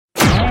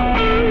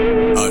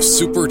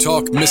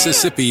SuperTalk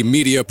Mississippi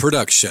Media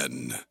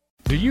production.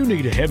 Do you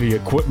need heavy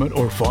equipment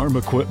or farm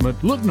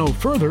equipment? Look no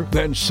further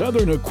than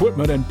Southern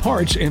Equipment and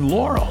Parts in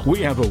Laurel. We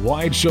have a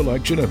wide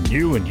selection of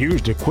new and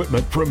used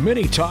equipment from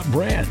many top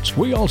brands.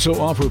 We also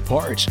offer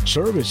parts,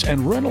 service,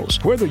 and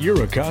rentals. Whether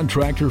you're a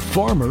contractor,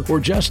 farmer, or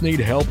just need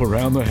help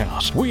around the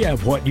house, we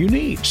have what you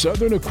need.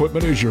 Southern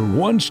Equipment is your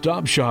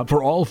one-stop shop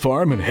for all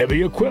farm and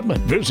heavy equipment.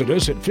 Visit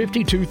us at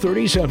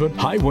 5237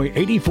 Highway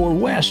 84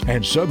 West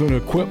and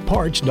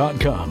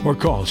SouthernEquipParts.com or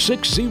call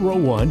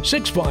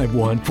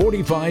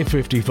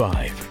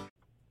 601-651-4555.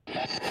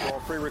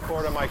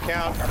 Pre-record on my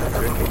count.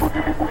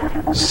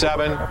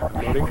 7,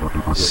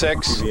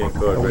 6,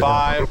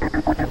 5,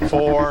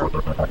 4,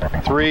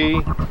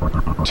 3,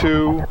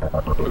 2.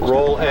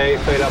 Roll A,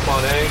 fade up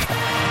on A.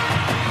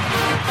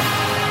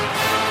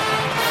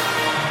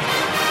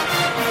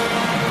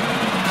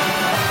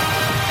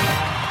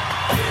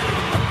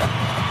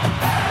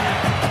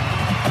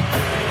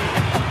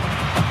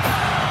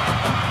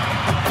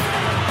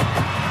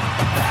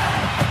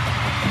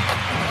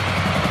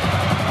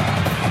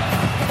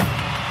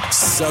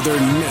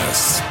 Southern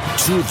Miss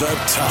to the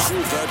top.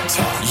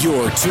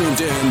 You're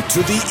tuned in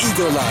to the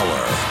Eagle Hour.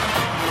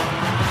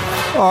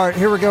 All right,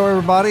 here we go,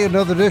 everybody.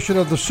 Another edition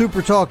of the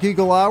SuperTalk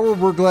Eagle Hour.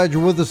 We're glad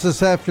you're with us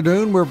this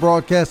afternoon. We're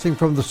broadcasting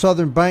from the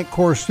Southern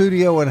Bancorp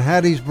studio in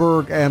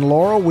Hattiesburg and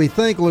Laurel. We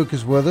think Luke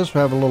is with us. We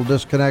have a little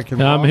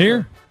disconnection. I'm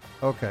here.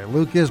 Okay,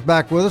 Luke is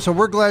back with us, so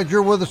we're glad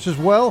you're with us as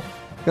well.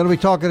 Going to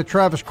be talking to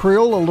Travis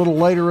Creel a little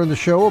later in the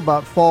show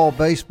about fall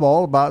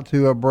baseball, about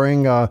to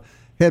bring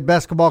head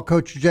basketball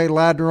coach Jay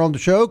Ladner on the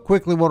show.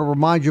 Quickly want to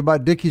remind you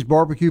about Dickey's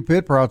Barbecue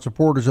Pit, proud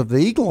supporters of the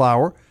Eagle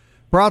Hour,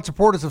 proud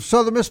supporters of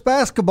Southern Miss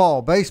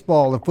basketball,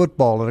 baseball, and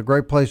football, and a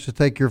great place to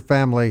take your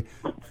family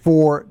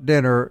for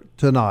dinner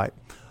tonight.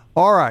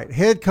 All right,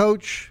 head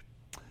coach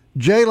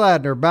Jay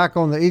Ladner back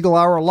on the Eagle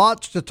Hour.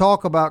 Lots to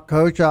talk about,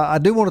 Coach. I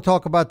do want to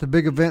talk about the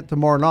big event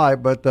tomorrow night,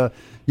 but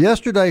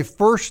yesterday,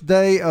 first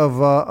day of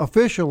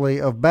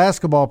officially of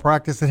basketball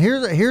practice, and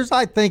here's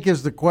I think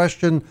is the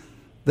question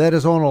that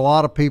is on a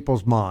lot of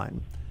people's mind.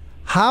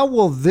 How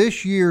will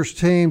this year's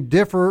team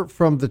differ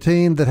from the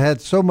team that had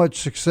so much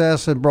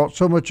success and brought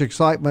so much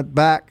excitement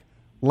back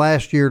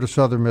last year to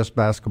Southern Miss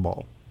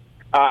basketball?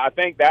 I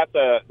think that's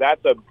a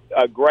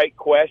great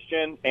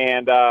question,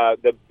 and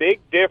the big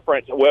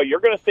difference, well, you're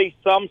going to see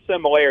some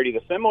similarity.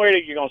 The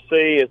similarity you're going to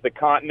see is the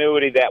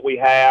continuity that we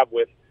have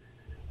with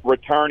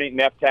returning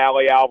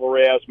Neftali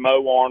Alvarez,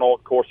 Mo Arnold,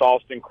 of course,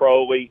 Austin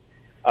Crowley,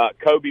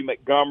 Kobe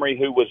Montgomery,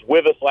 who was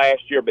with us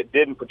last year but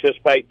didn't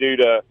participate due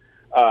to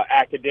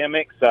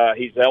academics.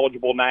 He's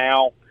eligible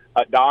now.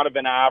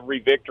 Donovan Ivory,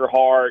 Victor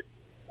Hart,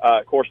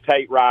 of course,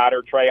 Tate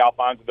Ryder, Trey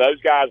Alfonso. Those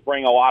guys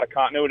bring a lot of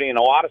continuity and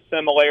a lot of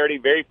similarity,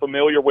 very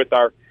familiar with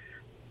our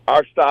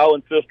style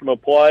and system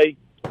of play.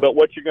 But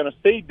what you're going to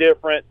see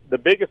different, the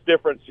biggest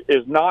difference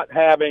is not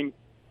having,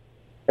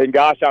 and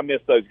gosh, I miss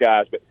those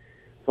guys, but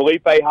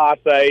Felipe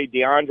Haase,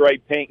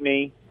 DeAndre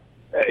Pinckney,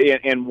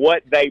 and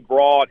what they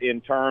brought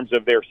in terms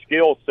of their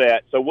skill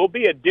set. So we'll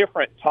be a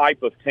different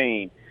type of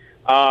team.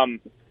 Of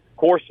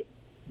course,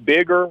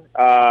 bigger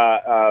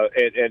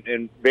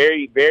and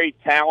very, very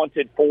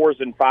talented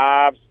 4s and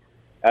 5s.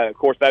 Of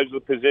course, those are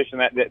the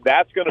position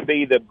that's going to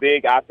be the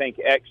big, I think,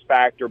 X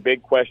factor,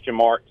 big question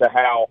mark to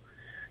how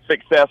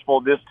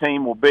successful this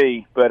team will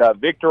be. But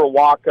Victor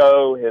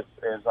Awako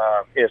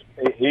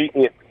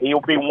he'll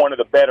be one of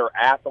the better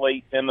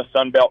athletes in the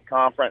Sun Belt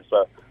Conference.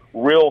 A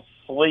real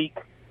sleek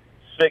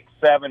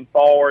 6'7"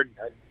 forward,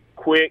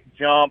 quick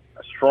jump,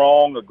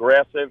 strong,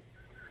 aggressive,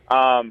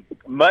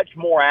 much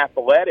more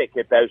athletic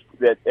at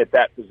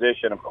that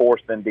position, of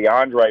course, than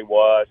DeAndre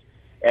was.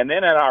 And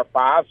then at our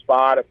 5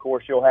 spot, of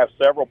course, you'll have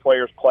several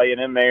players playing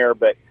in there,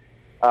 but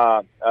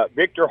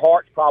Victor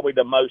Hart's probably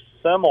the most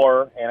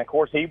similar. And of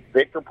course,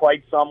 Victor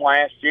played some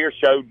last year,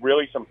 showed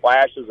really some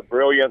flashes of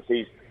brilliance.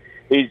 He's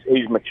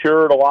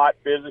matured a lot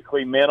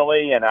physically,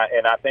 mentally, and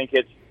I think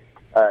it's.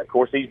 Of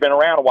course, he's been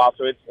around a while,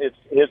 so it's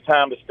his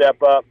time to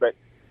step up. But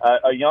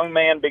a young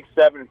man, big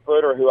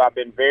 7-footer, who I've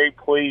been very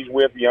pleased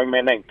with, a young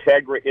man named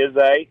Tegra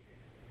Ize,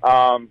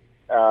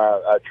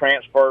 a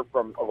transfer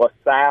from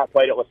LaSalle,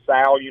 played at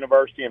LaSalle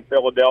University in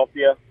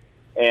Philadelphia,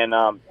 and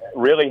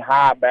really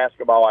high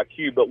basketball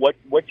IQ. But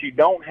what you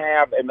don't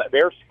have, and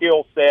their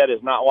skill set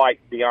is not like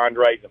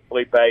DeAndre's and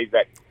Felipe's,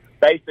 that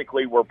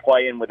basically we're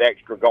playing with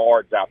extra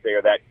guards out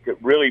there that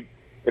could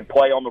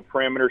play on the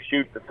perimeter,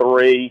 shoot the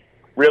three,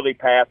 really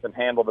pass and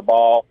handle the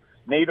ball.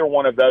 Neither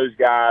one of those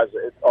guys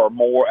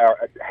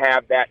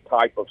have that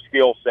type of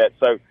skill set.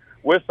 So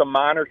with some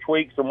minor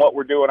tweaks in what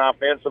we're doing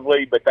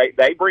offensively, but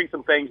they bring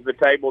some things to the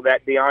table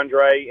that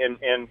DeAndre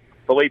and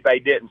Felipe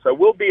didn't. So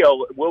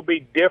we'll be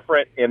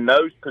different in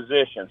those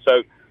positions.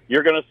 So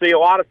you're going to see a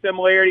lot of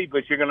similarity,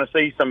 but you're going to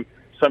see some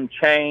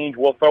change.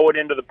 We'll throw it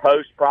into the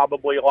post,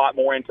 probably a lot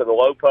more into the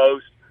low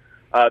post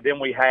than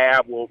we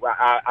have.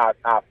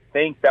 I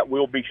think that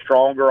we'll be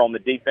stronger on the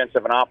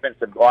defensive and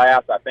offensive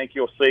glass. I think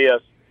you'll see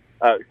us,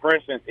 for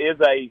instance,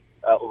 Izzy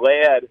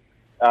led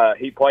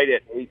He played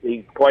at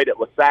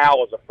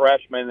LaSalle as a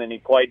freshman, and he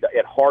played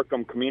at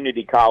Harcum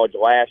Community College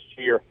last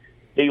year.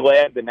 He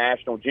led the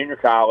National Junior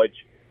College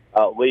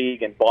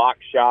League in block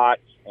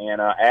shots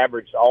and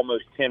averaged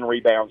almost 10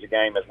 rebounds a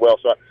game as well.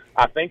 So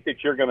I think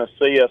that you're going to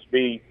see us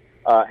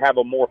have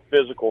a more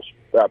physical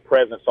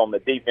presence on the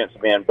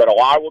defensive end. But a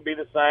lot will be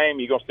the same.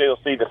 You're going to still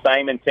see the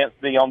same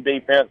intensity on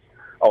defense,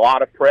 a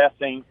lot of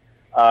pressing.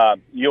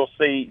 You'll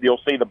see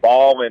the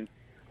ball in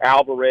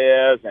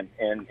Alvarez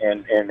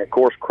and of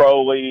course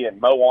Crowley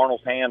and Mo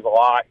Arnold's hands a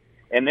lot.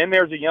 And then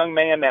there's a young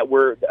man that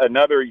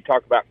you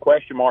talk about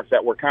question marks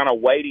that we're kind of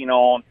waiting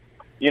on.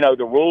 You know,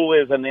 the rule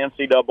is in the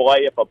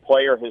NCAA if a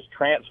player has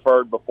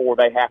transferred before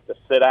they have to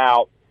sit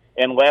out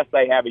unless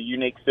they have a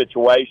unique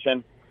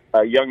situation.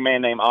 A young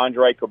man named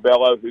Andre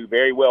Cabello, who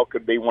very well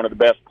could be one of the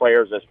best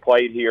players that's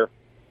played here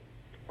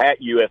at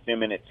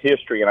USM in its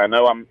history. And I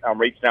know I'm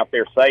reaching out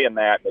there saying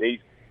that, but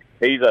he's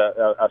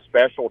a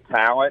special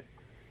talent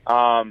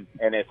and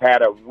has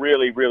had a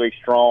really, really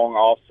strong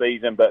off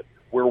season. But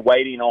we're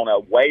waiting on a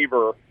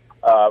waiver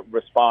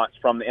response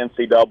from the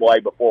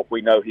NCAA before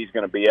we know he's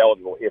going to be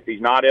eligible. If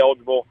he's not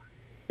eligible,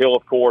 he'll,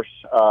 of course,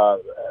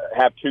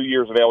 have 2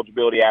 years of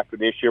eligibility after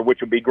this year,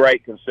 which would be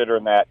great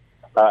considering that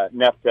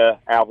Nefka,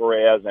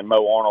 Alvarez, and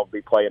Mo Arnold will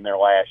be playing their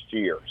last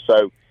year.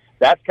 So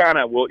that's kind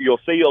of you'll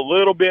see a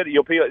little bit.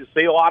 You'll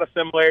see a lot of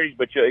similarities,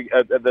 but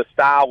the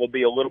style will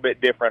be a little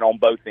bit different on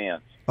both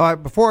ends. All right,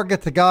 before I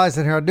get the guys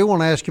in here, I do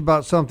want to ask you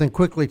about something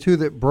quickly, too,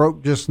 that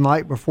broke just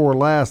night before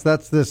last.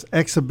 That's this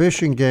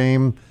exhibition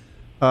game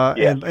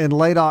in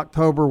late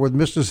October with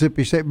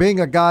Mississippi State. Being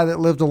a guy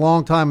that lived a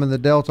long time in the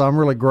Delta, I'm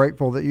really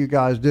grateful that you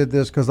guys did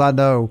this because I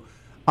know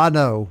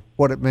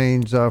what it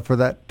means for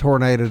that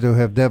tornado to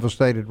have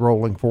devastated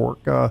Rolling Fork,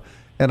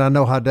 and I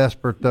know how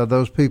desperate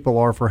those people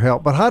are for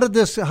help. But how did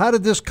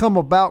this come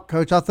about,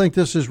 Coach? I think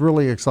this is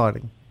really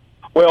exciting.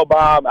 Well,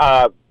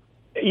 Bob,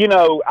 you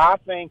know, I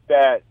think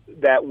that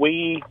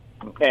we,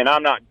 and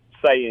I'm not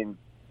saying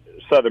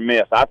Southern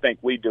Miss, I think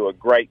we do a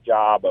great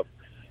job of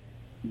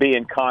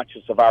being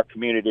conscious of our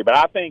community. But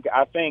I think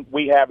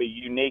we have a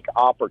unique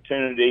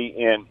opportunity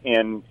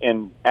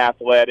in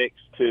athletics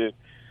to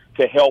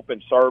help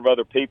and serve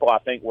other people. I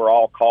think we're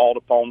all called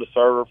upon to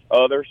serve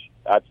others.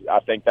 I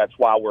think that's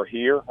why we're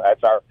here.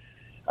 That's our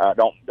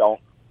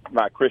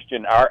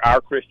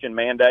Christian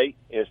mandate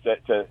is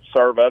to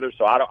serve others.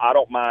 So I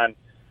don't mind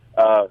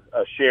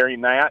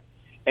sharing that.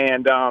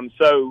 And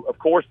so of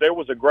course there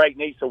was a great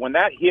need. So when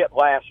that hit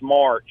last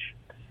March,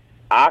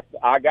 I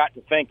got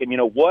to thinking, you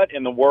know, what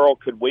in the world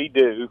could we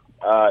do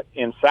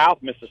in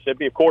South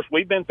Mississippi? Of course,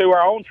 we've been through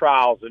our own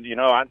trials, and you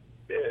know,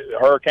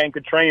 Hurricane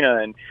Katrina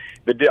and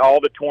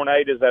all the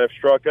tornadoes that have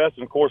struck us,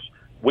 and of course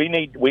we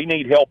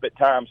need help at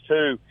times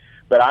too.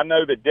 But I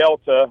know the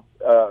Delta,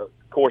 of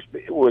course,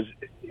 was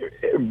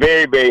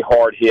very, very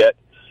hard hit,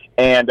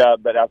 and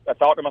but I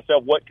thought to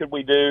myself, what could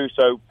we do?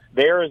 So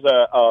there is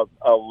a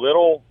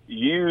little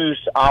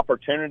used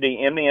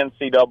opportunity in the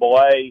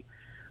NCAA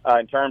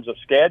in terms of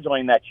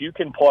scheduling that you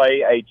can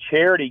play a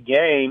charity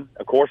game.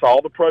 Of course,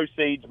 all the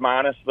proceeds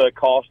minus the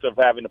cost of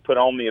having to put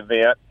on the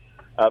event,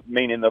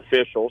 meaning the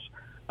officials.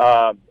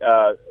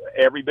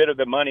 Every bit of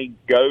the money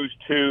goes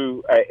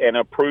to an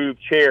approved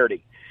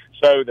charity.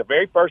 So the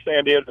very first thing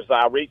I did was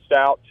I reached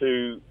out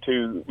to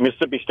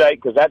Mississippi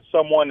State because that's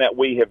someone that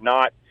we have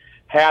not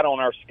had on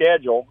our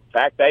schedule. In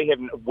fact,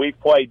 we've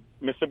played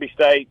Mississippi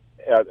State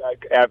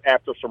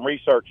after some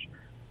research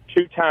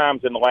 2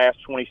 times in the last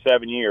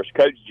 27 years.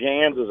 Coach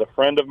Jans is a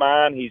friend of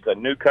mine. He's a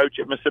new coach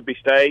at Mississippi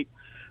State,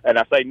 and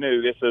I say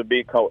new. This would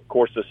be, of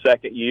course, the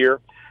second year.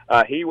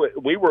 We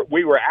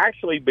were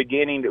actually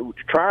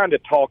trying to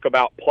talk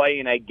about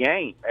playing a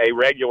game, a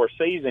regular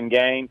season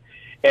game,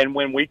 and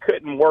when we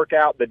couldn't work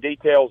out the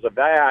details of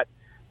that,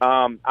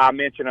 I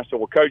said,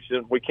 well, Coach,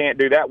 we can't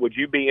do that. Would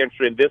you be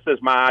interested? This is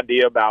my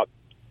idea about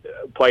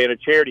playing a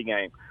charity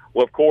game.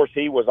 Well, of course,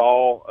 he was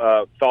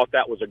thought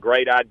that was a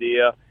great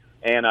idea,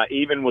 and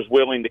even was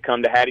willing to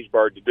come to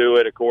Hattiesburg to do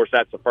it. Of course,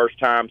 that's the first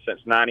time since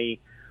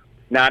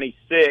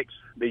 1996.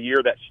 The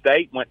year that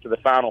State went to the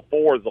Final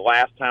Four is the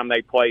last time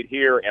they played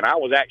here, and I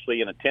was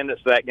actually in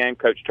attendance to that game.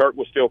 Coach Turk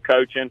was still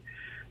coaching,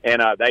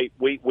 and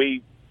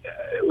we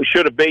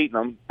should have beaten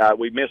them.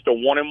 We missed a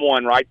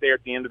 1-and-1 right there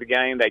at the end of the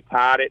game. They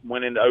tied it and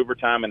went into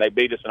overtime, and they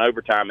beat us in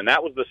overtime. And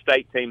that was the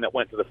State team that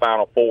went to the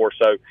Final Four.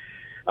 So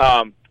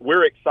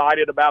we're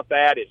excited about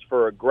that. It's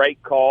for a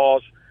great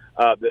cause.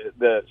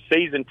 The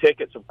season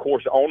tickets, of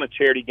course, on a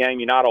charity game,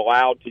 you're not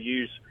allowed to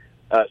use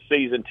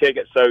season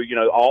tickets. So, you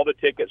know, all the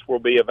tickets will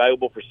be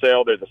available for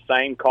sale. They're the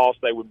same cost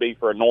they would be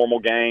for a normal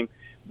game.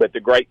 But the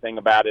great thing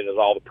about it is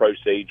all the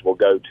proceeds will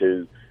go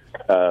to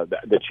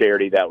the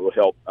charity that will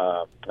help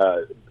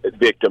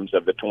victims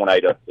of the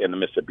tornado in the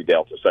Mississippi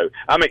Delta. So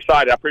I'm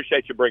excited. I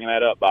appreciate you bringing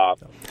that up, Bob.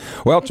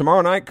 Well,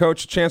 tomorrow night,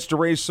 Coach, a chance to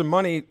raise some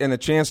money and a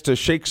chance to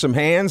shake some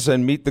hands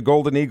and meet the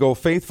Golden Eagle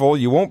faithful.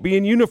 You won't be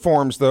in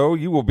uniforms, though.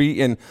 You will be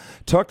in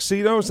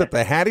tuxedos at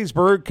the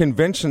Hattiesburg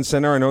Convention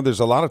Center. I know there's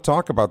a lot of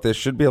talk about this.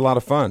 Should be a lot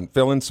of fun.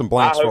 Fill in some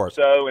blanks for us.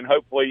 I hope so, and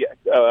hopefully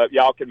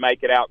y'all can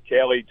make it out.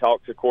 Kelly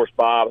talks, of course,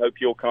 Bob. Hope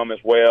you'll come as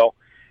well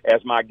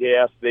as my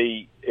guest,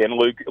 and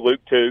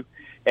Luke too.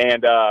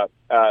 And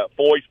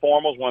Floyd's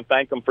Formals, want to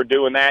thank them for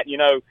doing that. You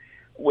know,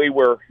 we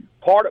were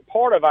part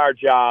of our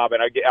job,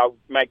 and I'll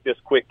make this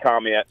quick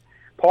comment.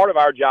 Part of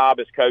our job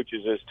as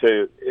coaches is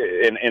to,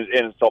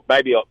 and so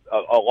maybe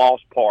a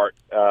lost part,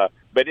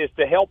 but is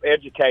to help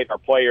educate our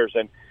players.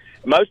 And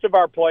most of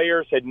our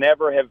players have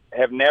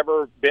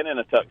never been in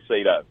a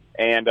tuxedo.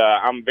 And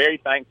I'm very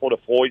thankful to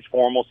Floyd's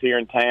Formals here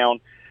in town.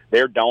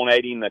 They're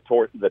donating the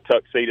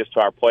tuxedos to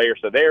our players,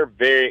 so they're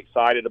very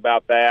excited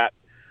about that.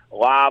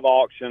 Live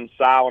auction,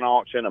 silent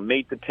auction, a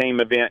meet the team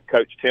event.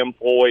 Coach Tim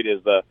Floyd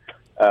is a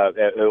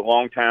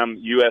longtime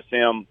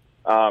USM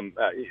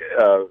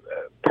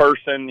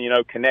person, you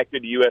know,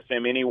 connected to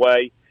USM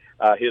anyway.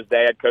 His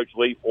dad, Coach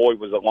Lee Floyd,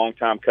 was a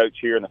longtime coach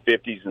here in the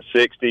 50s and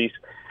 60s.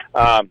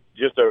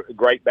 Just a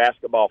great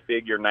basketball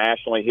figure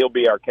nationally. He'll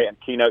be our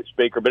keynote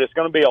speaker, but it's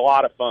going to be a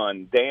lot of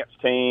fun. Dance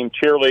team,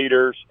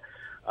 cheerleaders,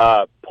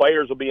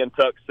 players will be in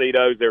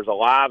tuxedos. There's a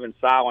live and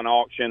silent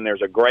auction.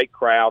 There's a great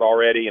crowd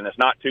already, and it's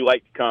not too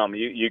late to come.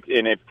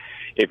 And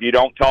if you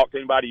don't talk to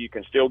anybody, you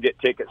can still get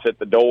tickets at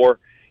the door.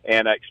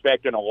 And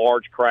expecting a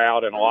large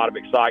crowd and a lot of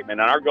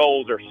excitement. And our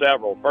goals are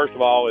several. First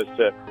of all, is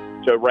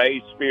to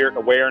raise spirit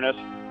awareness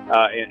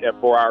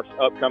for our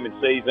upcoming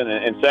season,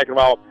 and second of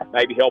all,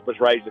 maybe help us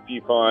raise a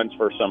few funds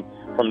for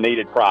some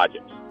needed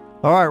projects.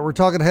 All right, we're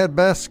talking head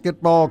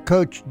basketball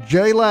coach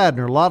Jay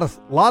Ladner. A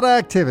lot of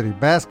activity.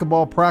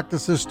 Basketball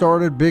practices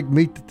started. Big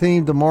meet the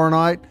team tomorrow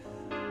night.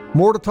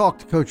 More to talk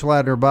to Coach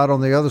Ladner about on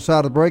the other side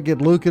of the break.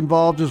 Get Luke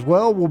involved as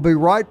well. We'll be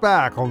right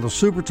back on the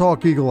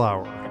SuperTalk Eagle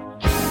Hour.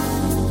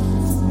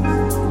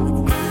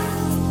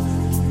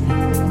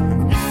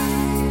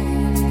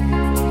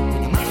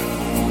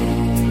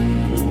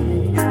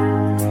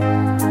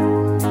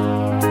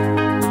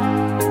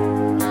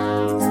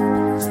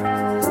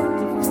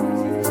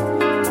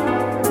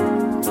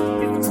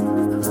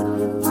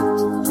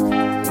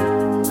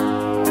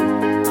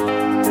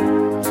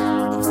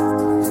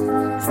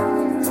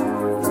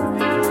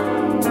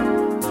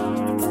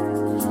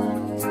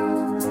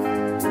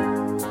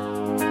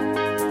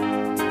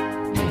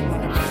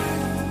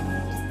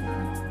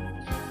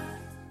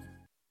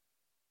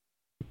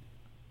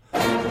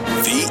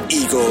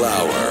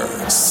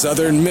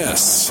 Southern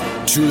Miss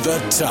to the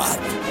top.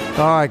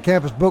 All right,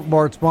 Campus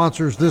Bookmart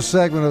sponsors this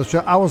segment of the show.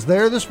 I was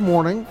there this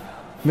morning.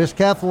 Miss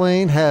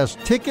Kathleen has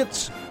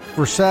tickets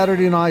for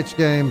Saturday night's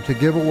game to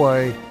give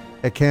away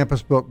at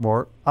Campus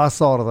Bookmart. I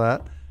saw to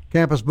that.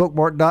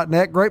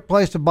 CampusBookmart.net. Great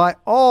place to buy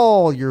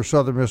all your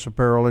Southern Miss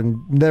apparel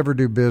and never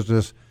do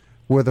business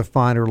with a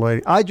finer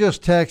lady. I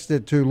just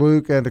texted to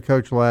Luke and to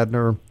Coach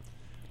Ladner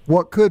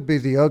what could be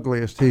the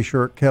ugliest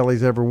T-shirt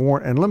Kelly's ever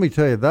worn. And let me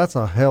tell you, that's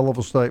a hell of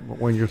a statement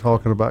when you're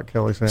talking about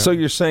Kelly Sanders. So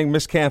you're saying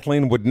Miss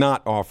Kathleen would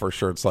not offer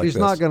shirts like this? She's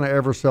not going to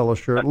ever sell a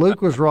shirt.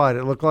 Luke was right.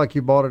 It looked like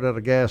you bought it at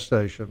a gas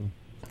station.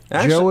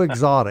 Actually, Joe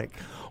Exotic.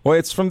 Well,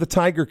 it's from the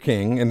Tiger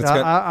King. And it's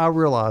got I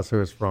realize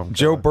who it's from.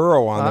 Joe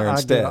Burrow on there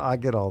instead. I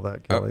get all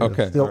that, Kelly.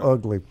 Okay. It's still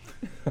ugly.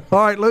 All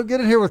right, Luke, get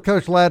in here with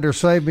Coach Ladner.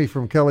 Save me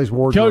from Kelly's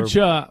wardrobe. Coach,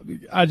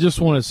 I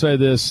just want to say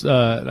this.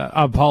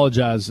 I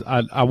apologize.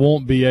 I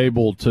won't be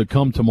able to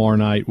come tomorrow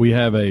night. We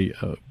have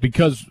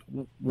because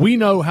we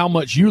know how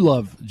much you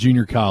love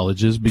junior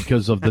colleges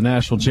because of the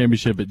national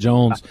championship at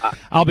Jones.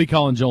 I'll be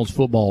calling Jones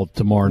football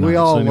tomorrow night. We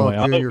all love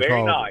junior very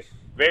colleges. Nice.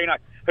 Very nice.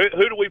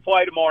 Who do we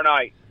play tomorrow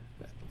night?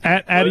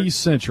 At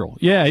East Central.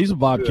 Yeah, he's a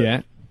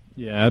Bobcat. Good.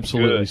 Yeah,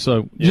 absolutely. Good.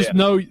 So just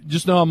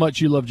know how much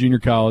you love junior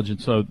college, and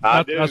so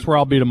that's where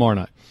I'll be tomorrow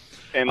night.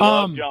 And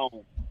love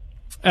Jones.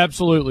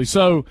 Absolutely.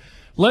 So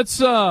let's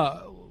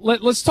talk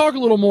a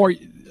little more.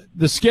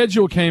 The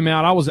schedule came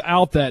out. I was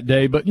out that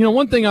day, but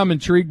one thing I'm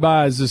intrigued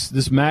by is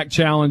this MAC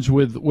challenge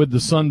with the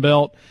Sun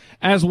Belt,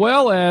 as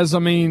well as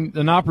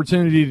an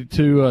opportunity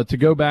to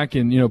go back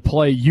and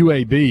play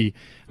UAB.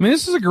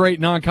 This is a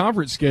great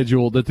non-conference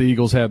schedule that the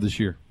Eagles have this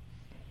year.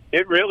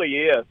 It really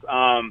is.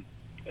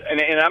 And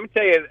I'm going to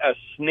tell you, a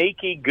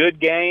sneaky good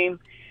game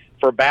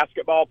for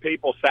basketball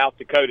people, South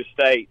Dakota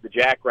State, the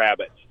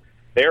Jackrabbits.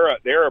 They're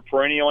a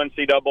perennial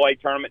NCAA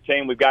tournament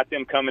team. We've got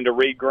them coming to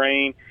Reed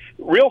Green.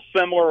 Real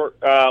similar.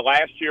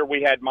 Last year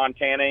we had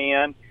Montana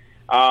in.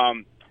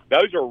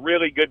 Those are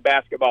really good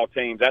basketball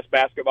teams. That's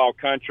basketball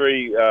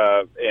country.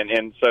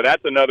 And so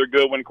that's another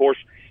good one. Of course,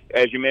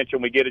 as you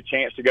mentioned, we get a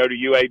chance to go to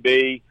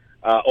UAB.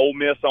 Ole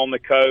Miss on the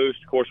coast.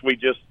 Of course,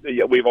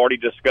 we've already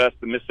discussed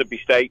the Mississippi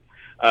State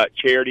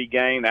charity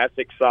game. That's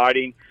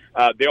exciting.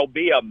 There'll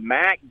be a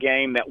MAC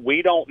game that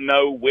we don't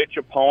know which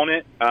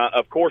opponent.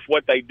 Of course,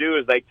 what they do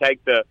is they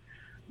take the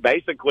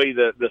basically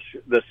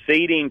the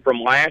seeding from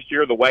last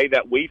year, the way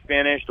that we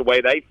finished, the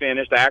way they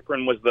finished.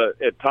 Akron was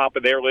at top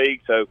of their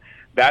league, so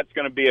that's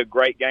going to be a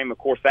great game. Of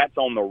course, that's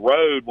on the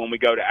road when we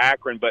go to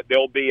Akron, but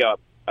there'll be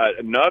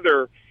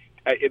another.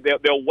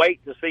 They'll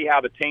wait to see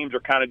how the teams are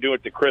kind of doing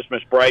at the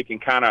Christmas break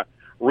and kind of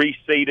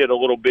reseed it a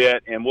little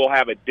bit, and we'll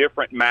have a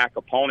different MAC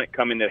opponent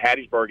coming to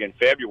Hattiesburg in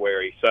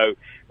February. So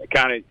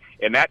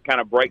that kind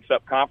of breaks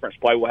up conference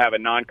play. We'll have a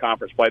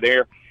non-conference play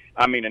there.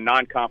 A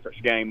non-conference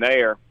game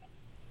there.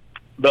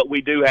 But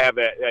we do have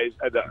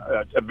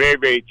a very,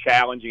 very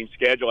challenging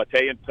schedule. I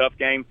tell you, a tough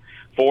game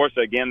for us.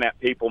 Again, that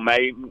people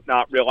may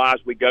not realize,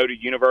 we go to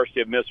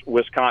University of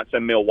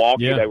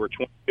Wisconsin-Milwaukee. Yeah. They were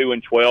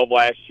 22-12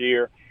 last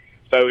year.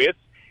 So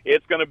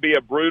it's going to be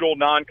a brutal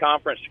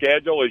non-conference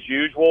schedule as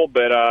usual,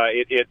 but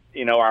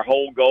our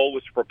whole goal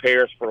is to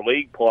prepare us for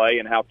league play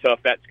and how tough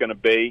that's going to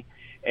be.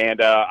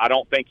 And I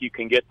don't think you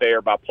can get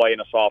there by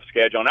playing a soft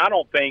schedule. And I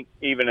don't think,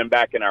 even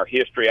back in our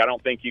history, I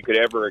don't think you could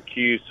ever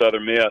accuse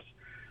Southern Miss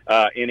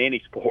in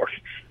any sport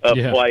of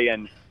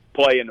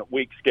playing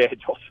weak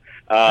schedules.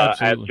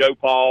 As Joe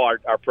Paul,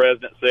 our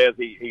president, says,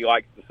 he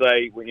likes to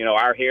say,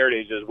 our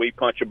heritage is we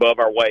punch above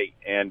our weight.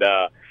 And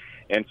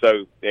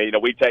so,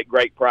 we take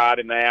great pride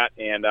in that.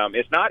 And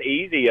it's not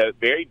easy, a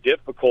very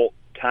difficult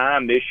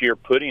time this year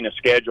putting a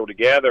schedule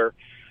together.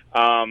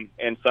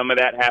 And some of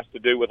that has to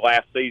do with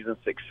last season's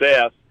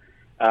success,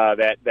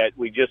 that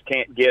we just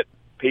can't get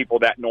people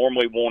that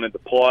normally wanted to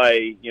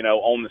play,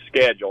 on the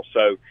schedule.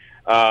 So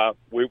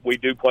we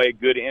do play a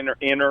good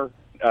inter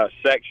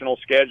sectional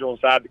schedule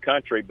inside the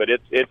country, but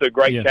it's a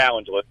great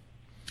challenge.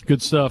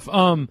 Good stuff.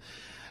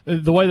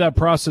 The way that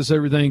process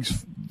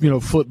everything's,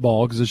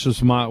 football, because it's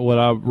just what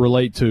I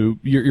relate to.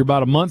 You're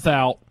about a month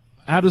out.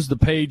 How does the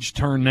page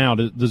turn now?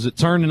 Does it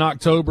turn in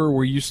October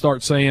where you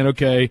start saying,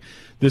 okay,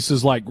 this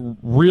is like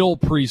real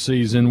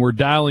preseason, we're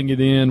dialing it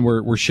in,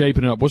 we're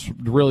shaping it up? What's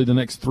really the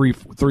next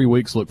three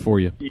weeks look for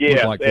you?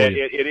 Yes,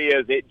 it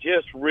is. It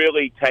just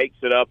really takes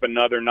it up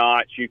another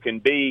notch. You can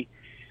be,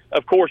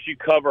 of course, you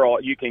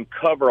can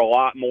cover a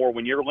lot more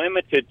when you're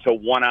limited to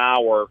 1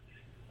 hour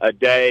a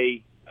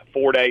day,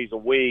 4 days a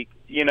week.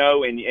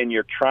 And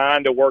you're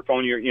trying to work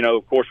on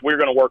of course, we're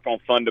going to work on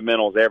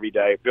fundamentals every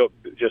day. I feel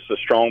just a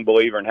strong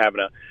believer in having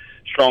a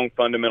strong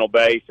fundamental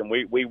base, and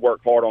we work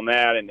hard on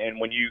that.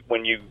 And when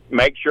you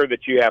make sure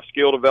that you have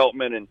skill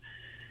development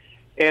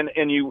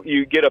and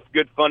you get a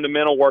good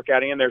fundamental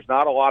workout in, there's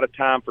not a lot of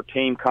time for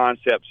team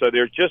concepts. So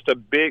there's just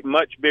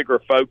much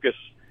bigger focus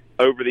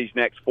over these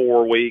next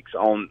 4 weeks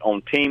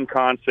on team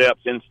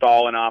concepts,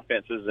 installing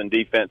offenses and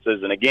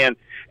defenses. And again,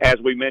 as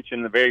we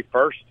mentioned in the very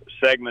first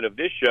segment of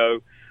this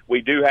show, we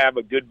do have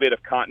a good bit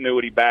of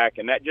continuity back,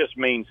 and that just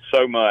means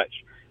so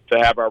much to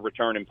have our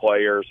returning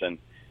players. And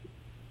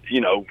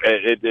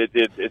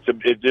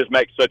it just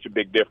makes such a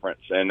big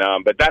difference. And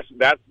but that's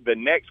the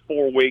next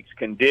 4 weeks: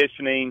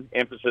 conditioning,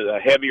 a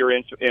heavier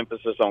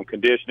emphasis on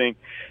conditioning,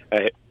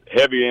 a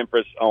heavier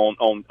emphasis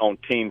on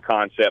team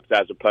concepts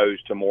as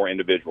opposed to more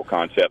individual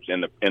concepts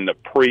in the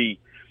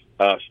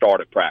start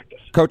of practice.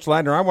 Coach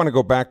Ladner, I want to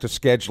go back to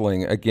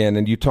scheduling again,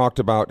 and you talked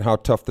about how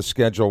tough the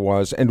schedule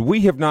was, and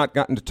we have not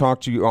gotten to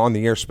talk to you on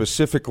the air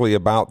specifically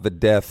about the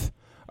death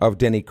of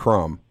Denny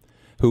Crum,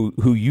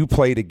 who you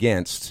played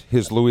against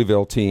his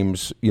Louisville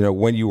teams,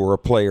 when you were a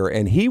player,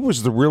 and he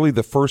was really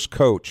the first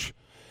coach,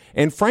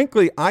 and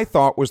frankly, I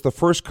thought was the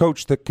first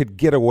coach that could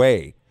get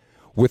away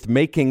with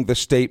making the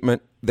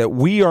statement that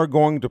we are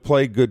going to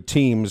play good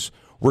teams.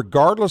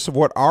 Regardless of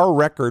what our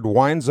record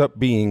winds up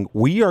being,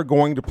 we are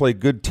going to play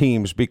good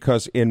teams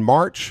because in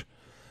March,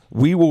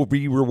 we will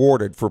be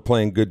rewarded for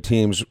playing good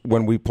teams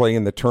when we play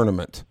in the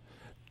tournament.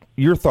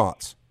 Your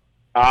thoughts?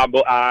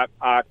 I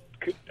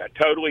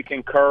totally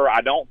concur.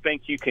 I don't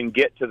think you can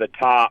get to the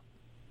top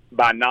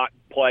by not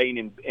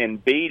playing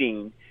and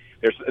beating.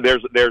 There's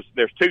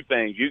two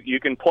things. You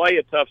can play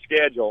a tough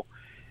schedule,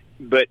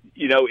 but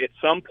at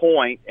some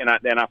point, and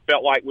I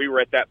felt like we were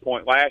at that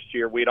point last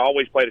year. We'd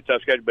always played a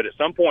tough schedule, but at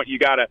some point, you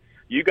got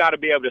to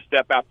be able to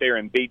step out there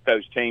and beat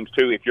those teams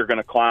too if you're going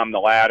to climb the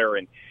ladder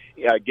and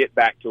get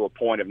back to a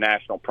point of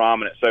national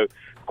prominence. So,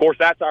 of course,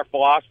 that's our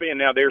philosophy. And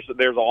now there's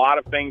a lot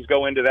of things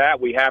go into that.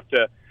 We have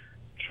to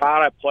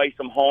try to play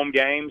some home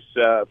games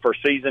for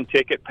season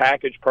ticket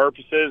package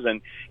purposes,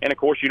 and of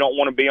course, you don't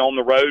want to be on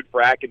the road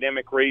for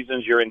academic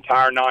reasons. Your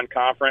entire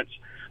non-conference.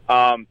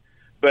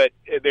 But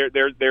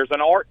there's an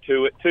art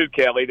to it too,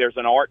 Kelly. There's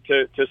an art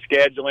to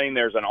scheduling.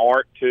 There's an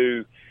art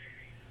to,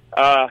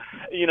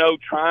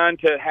 trying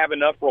to have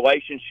enough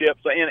relationships.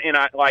 And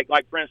I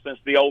like for instance,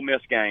 the Ole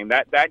Miss game.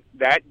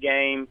 That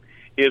game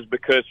is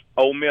because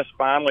Ole Miss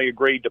finally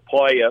agreed to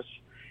play us,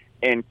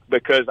 and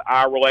because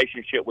our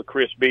relationship with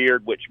Chris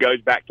Beard, which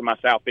goes back to my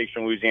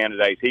Southeastern Louisiana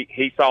days,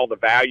 he saw the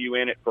value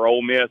in it for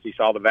Ole Miss. He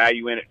saw the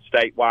value in it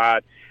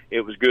statewide.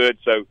 It was good.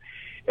 So.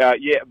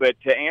 But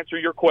to answer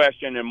your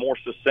question in more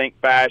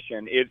succinct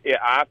fashion,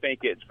 I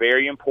think it's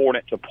very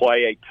important to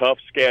play a tough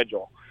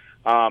schedule.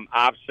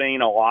 I've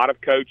seen a lot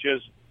of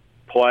coaches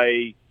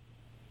play,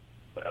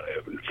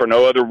 for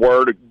no other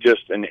word,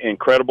 just an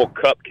incredible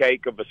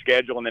cupcake of a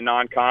schedule in the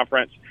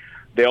non-conference.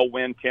 they'll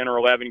win 10 or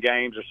 11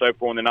 games or so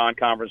forth in the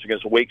non-conference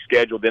against a weak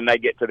schedule. Then they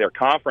get to their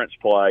conference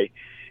play,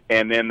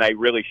 and then they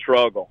really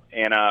struggle.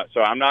 And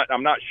so I'm not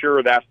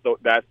sure that's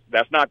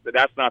not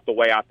the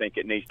way I think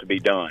it needs to be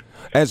done.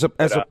 As a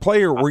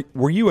player,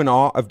 were you in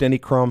awe of Denny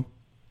Crum?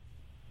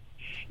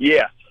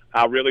 Yes,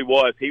 I really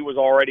was. He was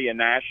already a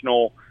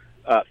national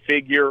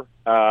figure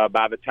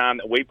by the time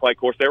that we played. Of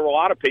course, there were a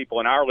lot of people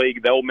in our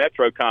league, the old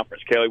Metro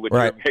Conference, Kelly, which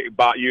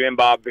you and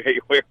Bob very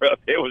aware of.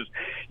 It was,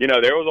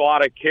 there was a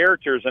lot of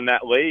characters in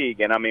that league,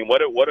 and I mean,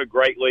 what a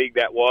great league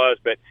that was.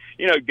 But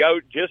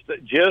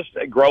just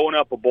growing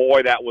up a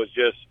boy that was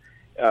just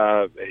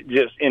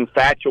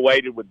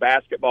infatuated with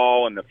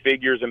basketball and the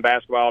figures in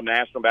basketball,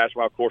 national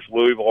basketball. Of course,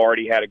 Louisville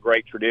already had a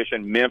great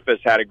tradition. Memphis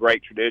had a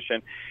great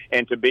tradition,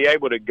 and to be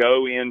able to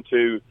go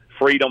into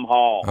Freedom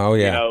Hall,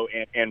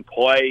 and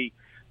play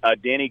a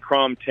Denny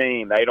Crum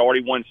team. They'd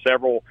already won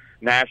several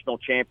national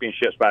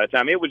championships by the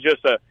time. It was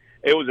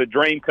a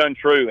dream come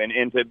true. And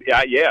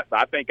yes,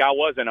 I think I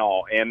was in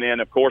awe. And then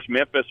of course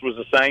Memphis was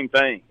the same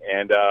thing.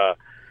 And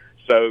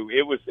so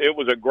that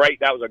was a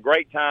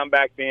great time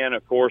back then.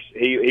 Of course,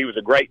 he was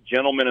a great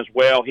gentleman as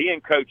well. He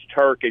and Coach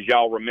Turk, as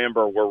y'all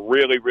remember, were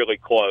really, really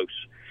close.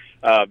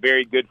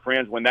 Very good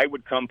friends. When they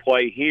would come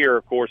play here,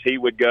 of course, he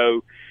would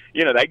go.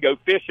 They'd go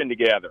fishing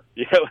together.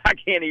 I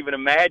can't even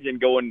imagine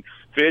going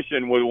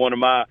fishing with one of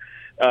my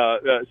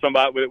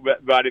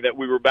somebody that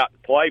we were about to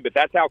play. But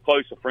that's how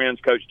close of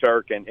friends Coach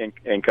Turk and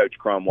Coach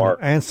Crum were.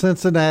 And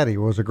Cincinnati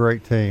was a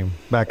great team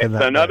back in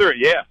that day.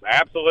 Yes,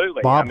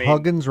 absolutely. Bob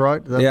Huggins,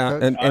 right?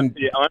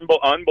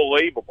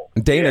 Unbelievable.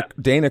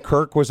 Dana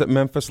Kirk was at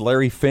Memphis.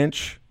 Larry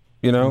Finch.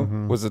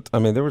 Was it? I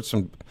mean, there was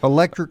some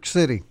Electric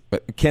City.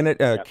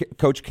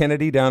 Coach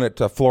Kennedy down at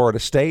Florida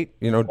State.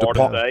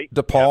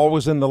 DePaul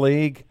was in the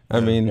league.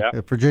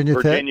 Virginia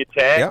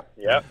Tech.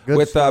 Yeah.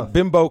 With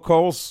Bimbo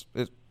Coles.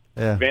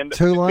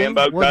 Tulane.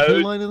 Bimbo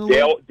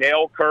Coles.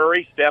 Dale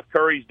Curry, Steph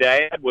Curry's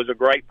dad, was a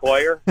great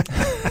player.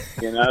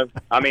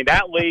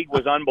 That league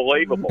was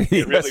unbelievable.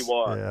 It really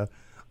was. Yeah.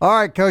 All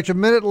right, Coach, a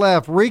minute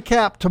left.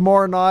 Recap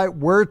tomorrow night,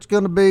 where it's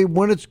going to be,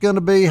 when it's going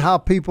to be, how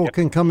people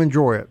can come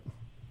enjoy it.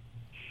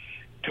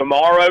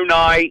 Tomorrow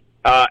night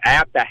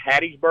at the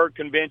Hattiesburg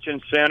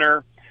Convention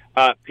Center,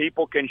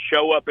 people can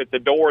show up at the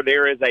door.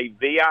 There is a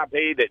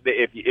VIP that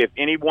if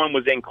anyone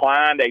was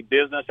inclined, a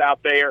business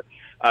out there,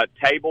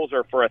 tables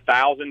are for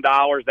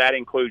 $1,000. That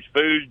includes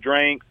food,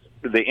 drinks,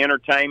 the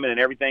entertainment, and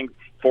everything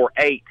for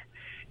 8.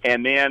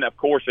 And then, of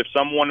course, if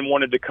someone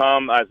wanted to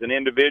come as an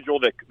individual,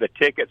 the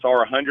tickets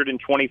are $125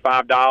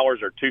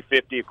 or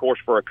 $250, of course,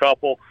 for a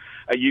couple.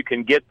 You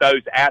can get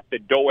those at the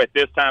door at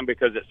this time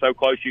because it's so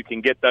close. You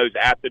can get those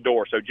at the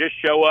door. So just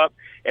show up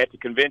at the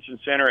convention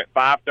center at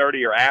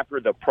 5:30 or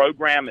after. The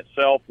program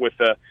itself with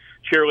the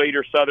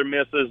cheerleader, Southern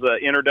Misses, the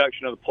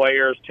introduction of the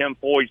players, Tim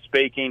Floyd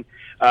speaking,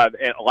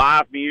 and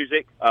live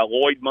music.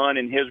 Lloyd Munn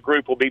and his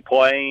group will be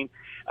playing.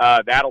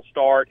 That'll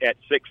start at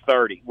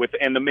 6:30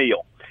 and the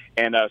meal.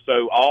 And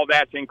so all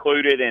that's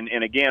included,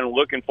 and again,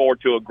 looking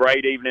forward to a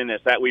great evening.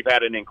 It's that we've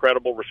had an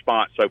incredible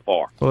response so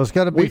far. Well, it's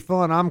going to be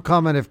fun. I'm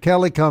coming. If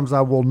Kelly comes,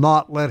 I will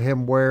not let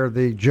him wear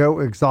the Joe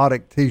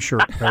Exotic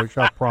T-shirt, Coach.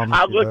 I promise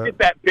I looked at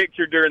that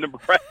picture during the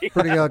break.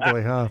 Pretty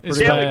ugly, huh?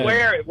 Kelly,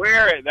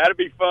 wear it. That'd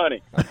be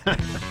funny.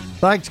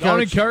 Thanks,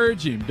 Coach.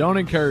 Don't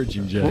encourage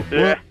him,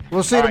 Jay.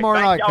 We'll see you tomorrow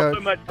night, Coach. Thank y'all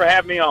so much for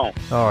having me on.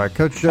 All right,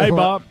 Coach. Hey,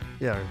 Bob.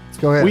 Yeah,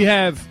 go ahead.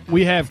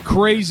 We have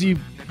crazy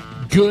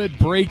good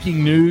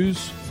breaking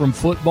news from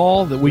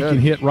football that we can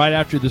hit right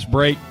after this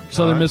break.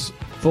 Southern Miss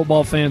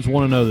football fans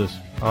want to know this.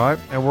 All right,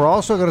 and we're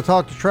also going to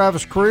talk to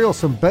Travis Creel,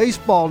 some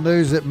baseball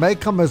news that may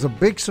come as a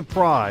big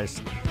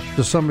surprise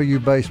to some of you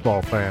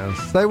baseball fans.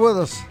 Stay with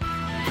us.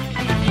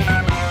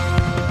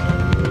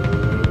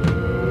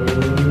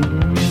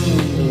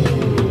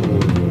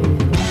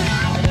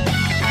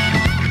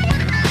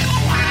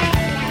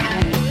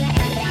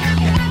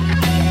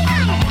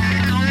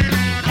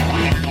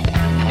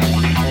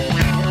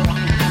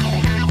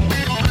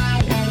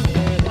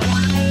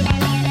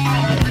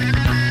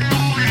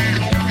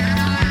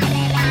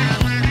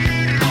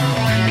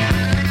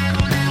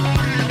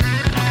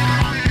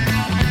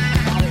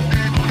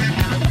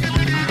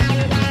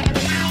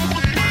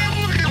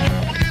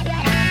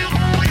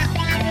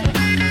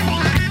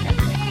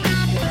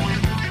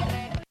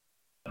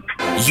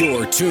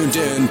 You're tuned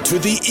in to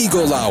the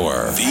Eagle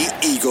Hour. The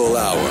Eagle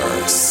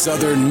Hour.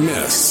 Southern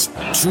Miss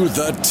to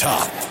the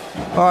top.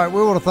 All right,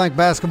 we want to thank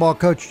basketball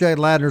coach Jay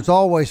Ladner. It's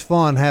always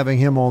fun having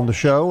him on the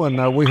show,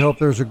 and we hope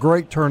there's a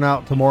great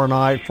turnout tomorrow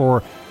night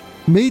for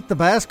Meet the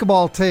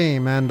Basketball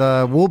Team. And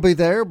we'll be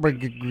there,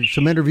 bring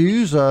some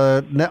interviews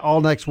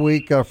all next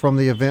week from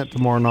the event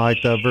tomorrow night.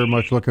 Very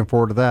much looking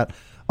forward to that.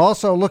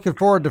 Also looking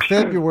forward to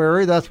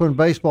February. That's when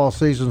baseball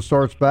season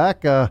starts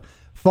back.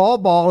 Fall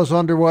ball is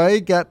underway.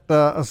 Got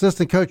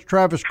assistant coach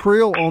Travis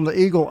Creel on the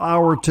Eagle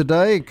Hour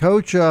today.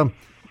 Coach,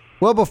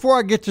 well, before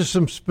I get to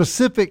some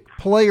specific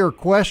player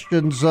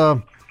questions,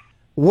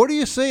 what are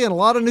you seeing? A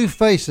lot of new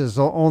faces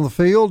on the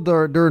field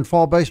during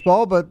fall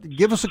baseball, but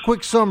give us a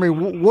quick summary.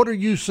 What are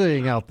you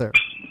seeing out there?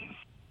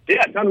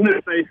 Yeah, a ton of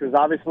new faces.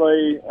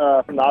 Obviously,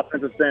 from the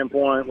offensive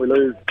standpoint, we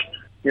lose,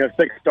 6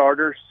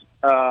 starters,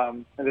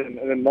 and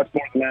then much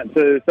more than that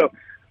too. So,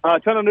 a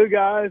ton of new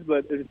guys,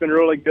 but it's been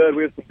really good.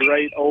 We have some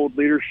great old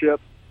leadership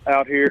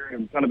out here,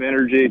 and a ton of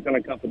energy, a ton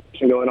of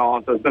competition going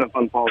on. So it's been a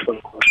fun fall so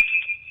far.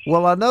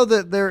 Well, I know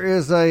that there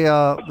is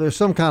there's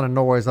some kind of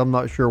noise. I'm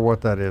not sure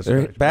what that is.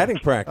 Batting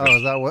practice. Oh,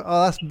 is that what?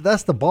 Oh,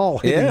 that's the ball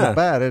hitting the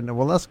bat, isn't it?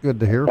 Well, that's good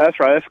to hear. That's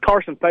right. It's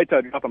Carson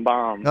Pato dropping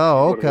bombs.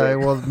 Oh, okay.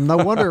 Well, no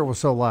wonder it was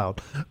so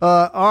loud.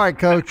 All right,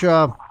 Coach.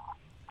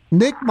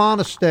 Nick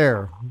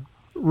Monaster,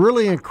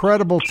 really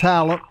incredible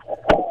talent.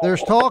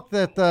 There's talk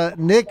that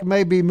Nick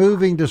may be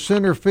moving to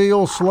center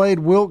field. Slade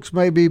Wilkes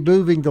may be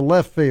moving to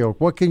left field.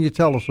 What can you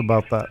tell us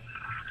about that?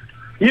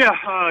 Yeah,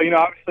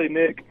 obviously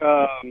Nick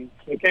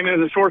came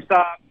in as a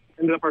shortstop,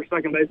 ended up our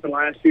second baseman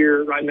last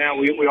year. Right now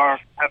we are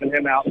having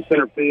him out in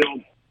center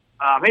field.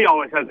 He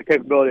always has the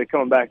capability of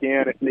coming back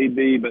in if need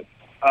be, but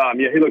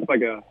he looks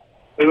like a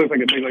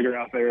big leaguer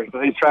out there.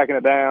 So he's tracking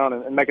it down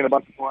and making a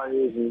bunch of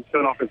plays and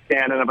showing off his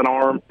cannon of an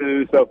arm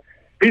too. So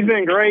he's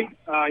been great.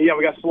 We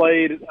got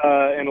Slade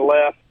in the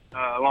left,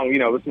 along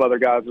with some other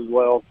guys as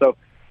well. So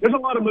there's a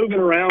lot of moving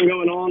around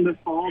going on this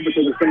fall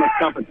because there's so much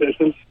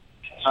competition.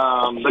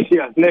 But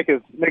yeah, Nick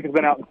has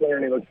been out in center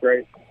and he looks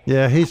great.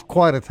 Yeah, he's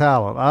quite a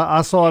talent.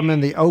 I saw him in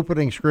the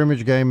opening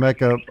scrimmage game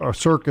make a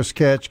circus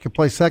catch, could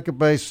play second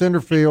base, center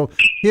field,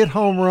 hit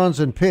home runs,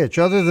 and pitch.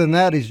 Other than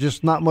that, he's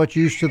just not much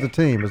use to the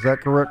team. Is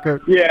that correct,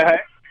 Coach? Yeah,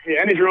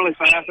 and he's really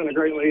fast and a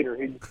great leader.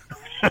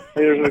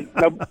 There's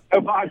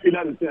no box he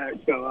doesn't check.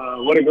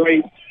 So what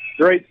a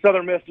great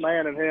Southern Miss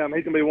man in him.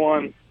 He's going to be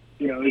one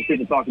these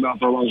people talk about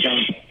for a long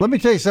time. Let me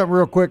tell you something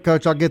real quick,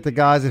 Coach. I'll get the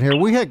guys in here.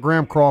 We had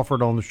Graham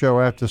Crawford on the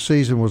show after the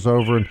season was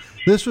over, and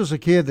this was a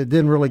kid that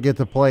didn't really get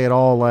to play at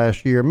all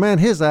last year. Man,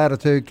 his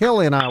attitude,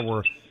 Kelly and I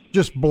were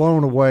just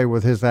blown away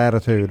with his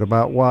attitude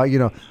about why,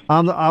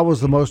 I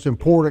was the most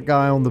important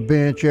guy on the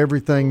bench.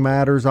 Everything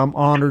matters. I'm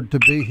honored to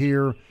be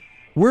here.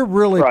 We're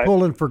really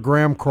pulling for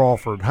Graham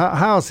Crawford.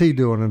 How's he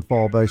doing in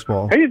fall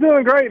baseball? He's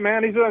doing great,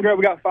 man. He's doing great.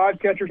 We got 5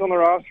 catchers on the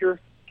roster.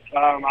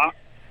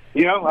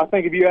 I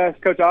think if you ask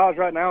Coach Oz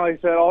right now, he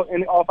said all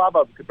 5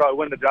 of them could probably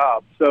win the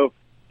job. So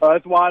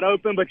it's wide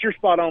open, but you're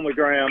spot on with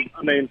Graham.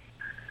 I mean,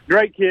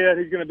 great kid.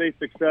 He's going to be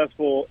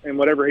successful in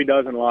whatever he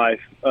does in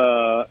life.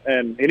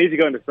 And he needs to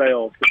go into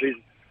sales because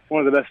he's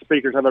one of the best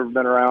speakers I've ever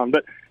been around.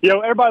 But,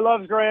 everybody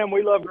loves Graham.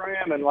 We love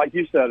Graham. And like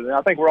you said,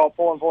 I think we're all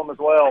pulling for him as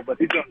well, but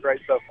he's doing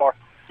great so far.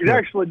 He's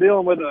actually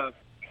dealing with a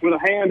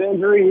hand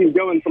injury. He's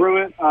going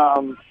through it.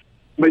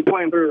 But he's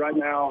playing through it right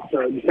now.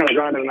 So just kind of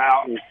grinding it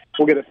out, and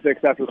we'll get it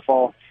fixed after the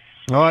fall.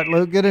 All right,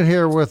 Luke, get in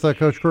here with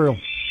Coach Creel.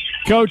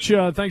 Coach,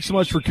 thanks so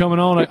much for coming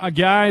on. A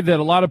guy that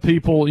a lot of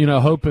people,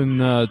 hoping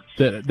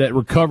that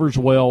recovers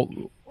well.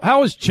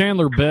 How is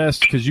Chandler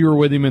Best, because you were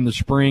with him in the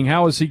spring,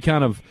 how has he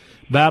kind of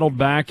battled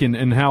back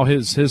and how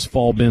his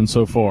fall been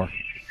so far?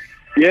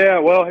 Yeah,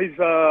 well, he's,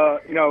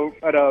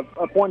 at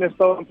a point in his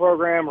throwing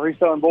program where he's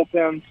throwing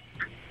bullpens.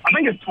 I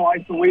think it's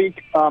twice a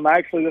week.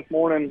 Actually, this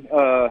morning,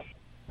 I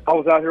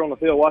was out here on the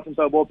field watching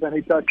throw bullpen.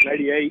 He touched an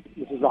 88,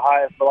 which is the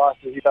highest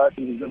velocity he touched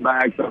in his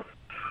bag. So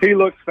he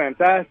looks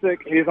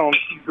fantastic. He's on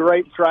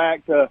great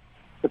track to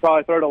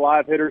probably throw to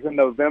live hitters in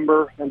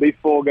November and be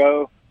full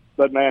go.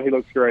 But, man, he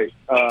looks great.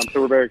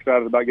 So we're very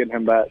excited about getting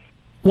him back.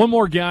 One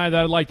more guy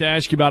that I'd like to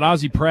ask you about,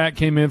 Ozzie Pratt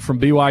came in from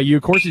BYU.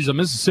 Of course, he's a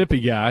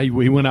Mississippi guy. He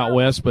went out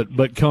west,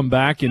 but come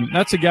back. And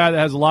that's a guy that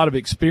has a lot of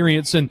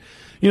experience. And,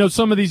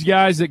 some of these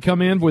guys that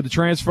come in with the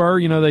transfer,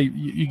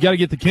 you got to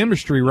get the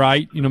chemistry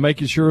right,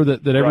 making sure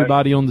that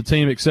everybody on the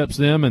team accepts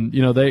them and,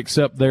 they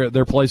accept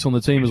their place on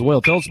the team as well.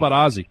 Tell us about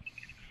Ozzie.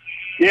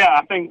 Yeah,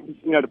 I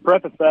think, to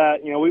preface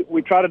that,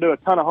 we try to do a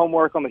ton of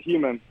homework on the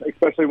human,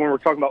 especially when we're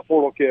talking about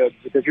portal kids,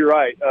 because you're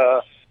right.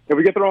 If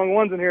we get the wrong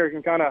ones in here, it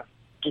can kind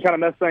of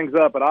mess things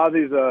up. But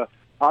Ozzie's a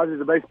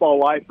baseball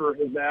lifer.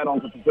 His dad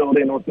owns a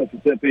facility in North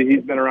Mississippi.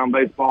 He's been around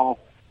baseball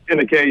in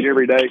the cage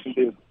every day since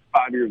he was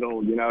 5 years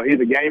old. He's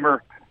a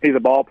gamer. He's a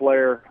ball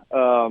player.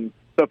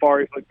 So far,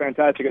 he's looked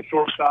fantastic at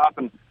shortstop,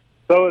 and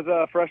so is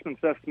freshman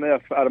Seth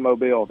Smith out of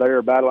Mobile.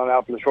 They're battling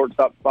out for the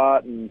shortstop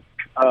spot, and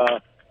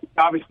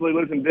obviously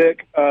losing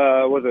Vic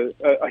was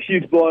a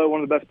huge blow.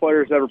 One of the best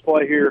players to ever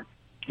play here.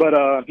 But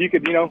if you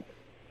could,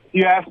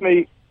 you asked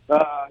me,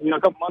 a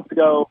couple months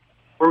ago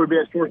where we'd be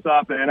at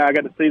shortstop, and I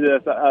got to see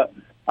this.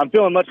 I'm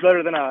feeling much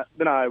better than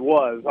I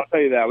was. I'll tell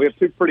you that. We have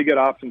 2 pretty good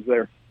options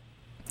there.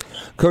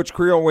 Coach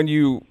Creel, when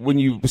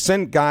you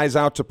send guys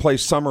out to play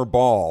summer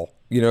ball,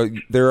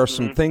 there are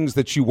some things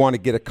that you want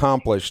to get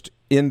accomplished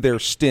in their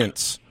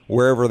stints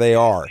wherever they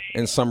are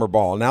in summer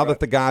ball. Now that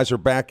the guys are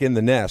back in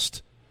the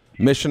nest,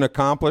 mission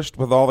accomplished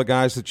with all the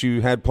guys that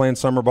you had playing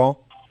summer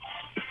ball?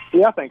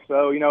 Yeah, I think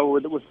so.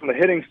 From the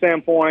hitting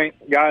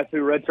standpoint, guys who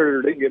redshirted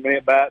or didn't get many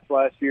at-bats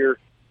last year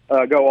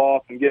go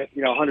off and get,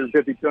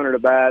 150, 200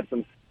 at-bats.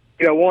 And,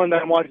 one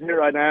that I'm watching here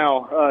right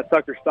now,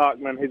 Tucker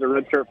Stockman, he's a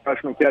redshirt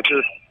freshman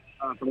catcher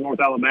from North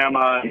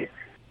Alabama.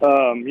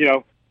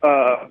 And,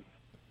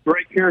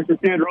 great character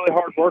kid, really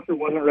hard worker,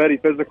 wasn't ready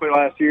physically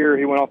last year.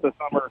 He went off this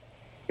summer,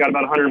 got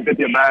about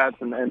 150 at-bats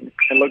and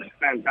looks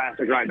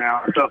fantastic right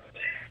now. So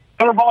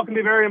summer ball can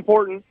be very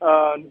important,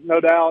 no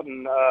doubt,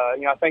 and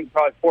I think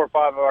probably 4 or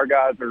 5 of our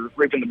guys are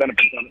reaping the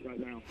benefits of it right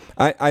now.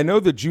 I know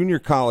the junior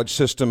college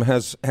system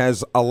has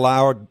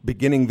allowed,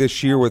 beginning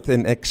this year, with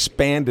an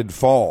expanded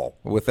fall,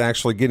 with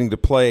actually getting to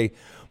play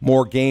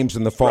more games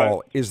in the fall.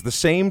 Right. Is the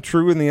same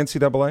true in the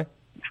NCAA?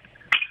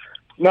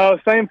 No,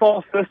 same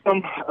fall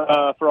system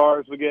for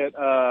ours. We get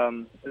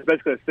it's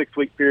basically a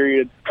 6-week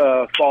period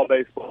fall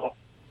baseball.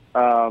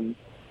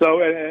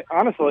 So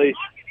honestly,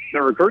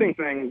 the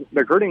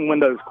recruiting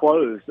window's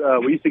closed.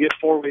 We used to get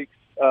 4 weeks.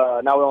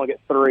 Now we only get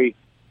 3.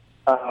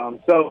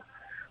 So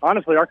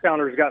honestly, our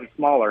calendar's gotten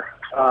smaller.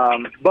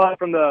 But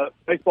from the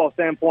baseball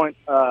standpoint,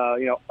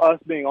 us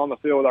being on the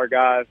field with our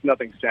guys,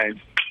 nothing's changed.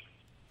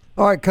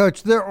 All right,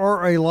 Coach, there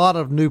are a lot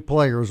of new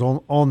players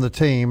on the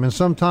team, and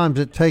sometimes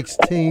it takes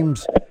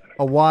teams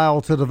a while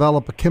to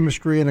develop a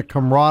chemistry and a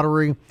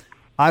camaraderie.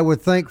 I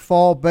would think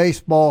fall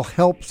baseball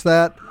helps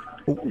that.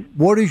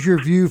 What is your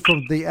view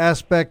from the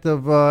aspect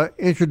of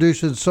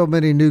introducing so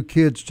many new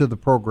kids to the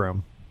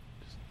program?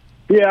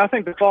 Yeah, I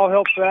think the fall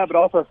helps that, but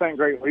also I think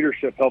great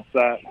leadership helps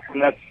that,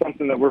 and that's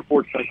something that we're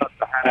fortunate enough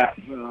to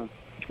have.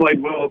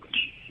 Slade Wilkes,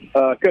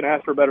 couldn't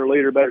ask for a better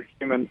leader, better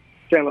human.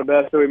 Chandler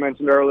Best, who we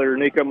mentioned earlier,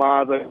 Nico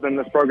Mazza has been in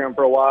this program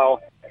for a while.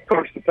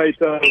 Coach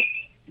DePato,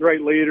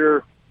 great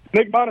leader.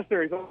 Nick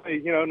Monastery's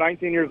only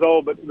 19 years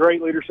old, but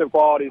great leadership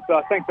qualities. So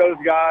I think those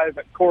guys,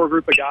 that core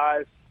group of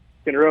guys,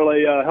 can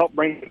really help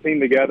bring the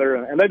team together,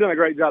 and they've done a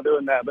great job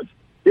doing that. But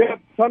yeah,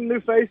 some new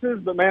faces,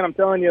 but man, I'm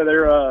telling you,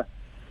 their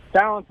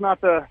talent's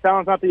not the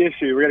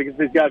issue. We got to get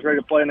these guys ready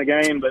to play in the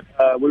game,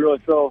 but we really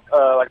feel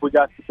like we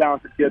got some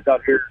talented kids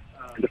out here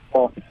this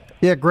fall.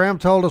 Yeah, Graham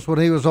told us when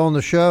he was on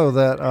the show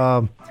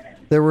that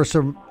there were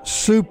some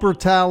super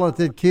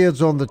talented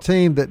kids on the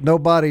team that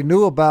nobody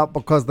knew about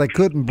because they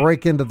couldn't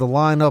break into the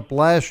lineup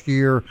last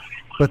year,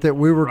 but that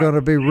we were going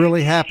to be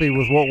really happy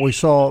with what we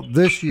saw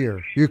this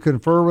year. You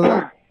confer with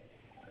that?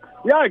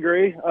 Yeah, I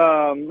agree.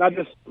 Not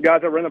just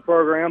guys that were in the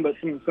program, but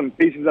some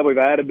pieces that we've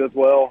added as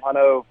well. I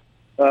know.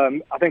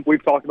 I think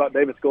we've talked about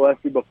Davis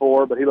Gillespie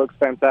before, but he looks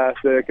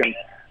fantastic.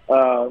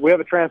 And we have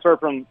a transfer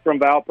from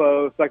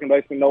Valpo, second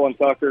baseman Nolan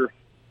Tucker,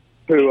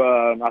 who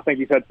I think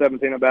he's had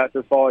 17 at-bats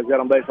this fall. He's got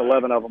on base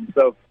 11 of them.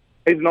 So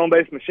he's an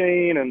on-base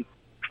machine and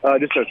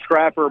just a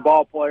scrapper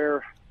ball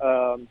player.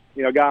 A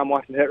guy I'm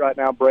watching hit right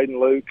now, Braden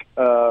Luke.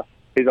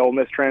 He's an Ole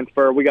Miss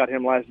transfer. We got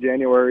him last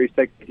January. He's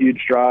taking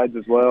huge strides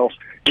as well.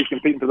 He's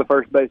competing for the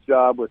first base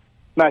job with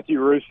Matthew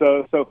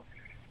Russo. So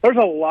there's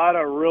a lot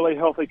of really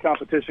healthy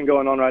competition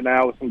going on right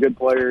now with some good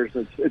players.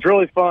 It's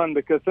really fun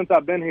because since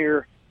I've been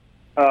here,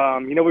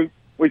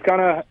 we've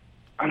kind of,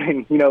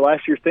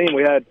 last year's team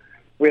we had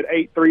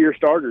 8 3-year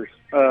starters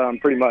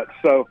pretty much.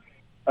 So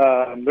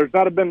there's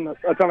not been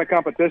a ton of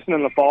competition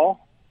in the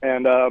fall.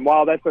 And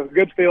while that's a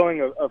good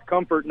feeling of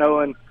comfort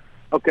knowing,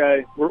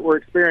 okay, we're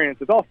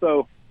experienced,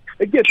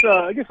 it gets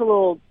a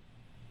little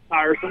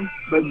tiresome.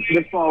 But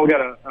this fall we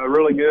got a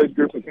really good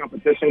group of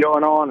competition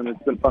going on, and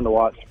it's been fun to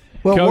watch.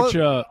 Well, Coach,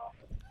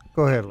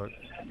 go ahead, Luke.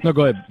 No,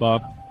 go ahead,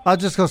 Bob. I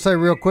was just going to say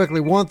real quickly,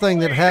 one thing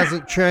that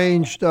hasn't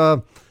changed,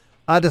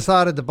 I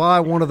decided to buy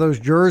one of those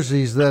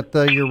jerseys that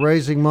you're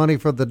raising money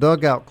for the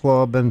Dugout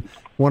Club, and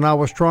when I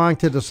was trying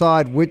to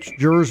decide which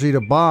jersey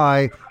to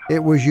buy,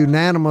 it was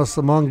unanimous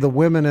among the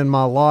women in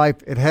my life.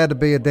 It had to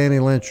be a Danny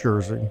Lynch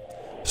jersey.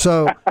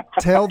 So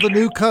tell the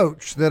new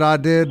coach that I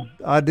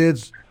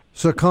did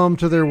succumb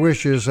to their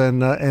wishes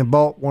and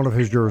bought one of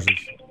his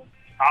jerseys.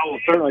 I will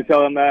certainly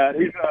tell him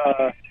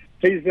that.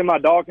 He's in my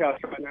doghouse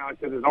right now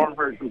because his arm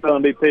hurts from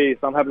throwing BP,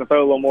 so I'm having to throw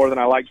a little more than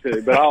I like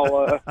to. But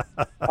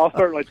I'll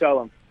certainly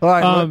tell him. All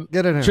right,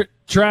 get in here.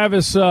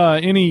 Travis,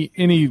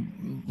 any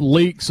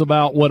leaks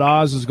about what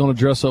Oz is going to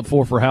dress up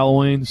for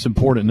Halloween? It's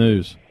important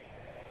news.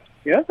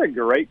 Yeah, that's a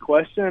great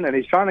question, and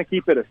he's trying to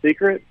keep it a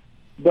secret.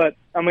 But,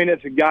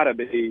 it's got to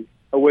be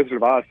a Wizard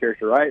of Oz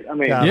character, right?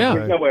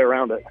 There's no way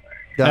around it.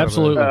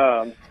 Absolutely.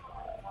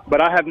 But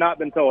I have not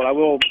been told. I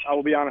will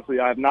be honest with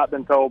you. I have not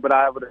been told, but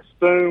I would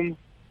assume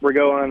we're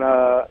going,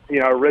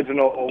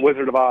 original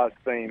Wizard of Oz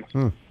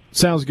theme.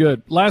 Sounds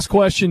good. Last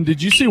question.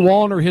 Did you see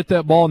Wallner hit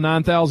that ball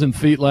 9,000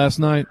 feet last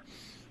night?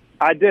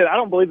 I did. I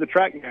don't believe the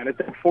track man. It's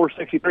at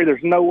 463.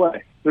 There's no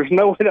way. There's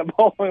no way that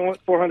ball only went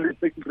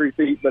 463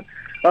 feet. But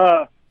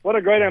what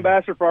a great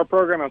ambassador for our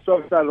program. I'm so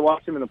excited to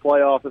watch him in the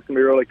playoffs. It's going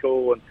to be really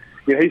cool. And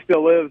he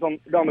still lives on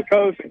the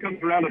coast and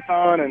comes around a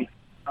ton and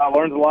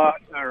learns a lot.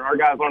 Our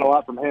guys learn a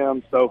lot from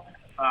him. So,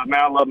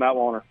 I love Matt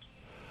Wallner.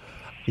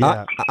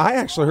 Yeah. I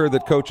actually heard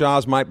that Coach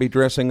Oz might be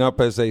dressing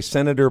up as a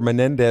Senator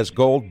Menendez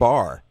gold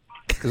bar.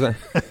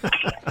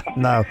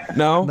 No,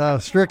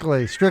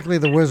 strictly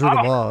the Wizard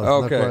of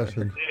Oz. Okay. No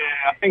question.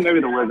 Yeah, I think maybe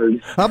the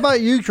Wizard. How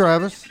about you,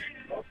 Travis?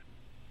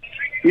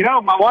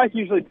 My wife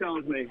usually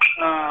tells me.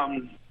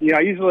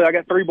 Usually I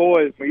got 3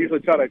 boys. We usually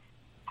try to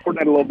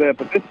coordinate a little bit,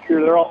 but this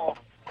year they're all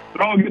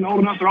getting old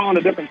enough. They're all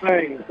into different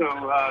things, so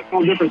it's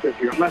all different this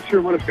year. I'm not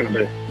sure what it's going to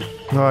be.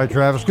 All right,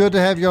 Travis. Good to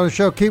have you on the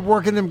show. Keep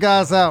working them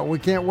guys out. We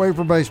can't wait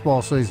for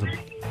baseball season.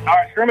 All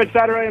right. scrimmage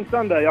Saturday and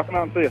Sunday. Y'all come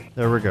out and see us.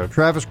 There we go.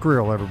 Travis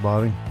Creel,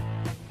 everybody.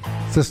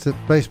 Assistant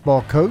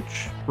baseball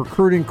coach,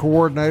 recruiting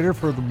coordinator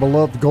for the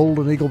beloved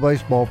Golden Eagle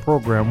baseball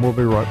program. We'll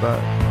be right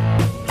back.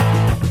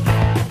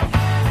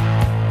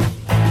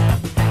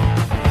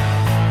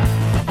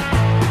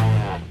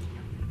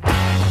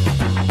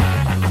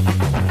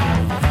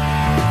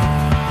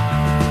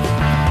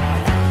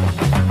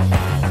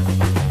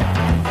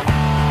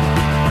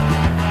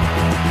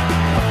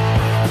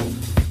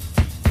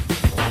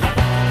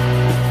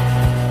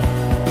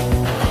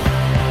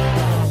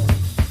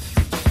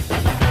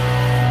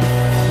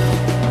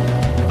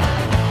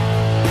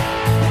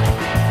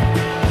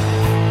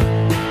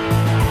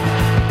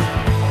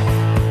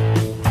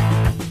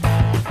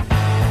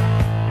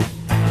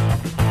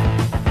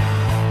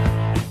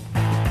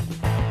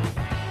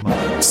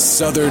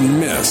 Southern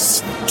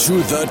Miss to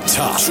the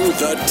top. To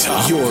the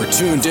top. You're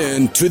tuned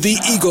in to the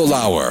Eagle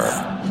Hour.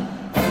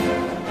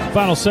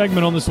 Final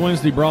segment on this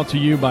Wednesday brought to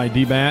you by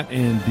DBAT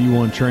and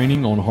D1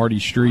 Training on Hardy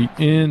Street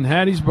in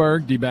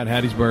Hattiesburg,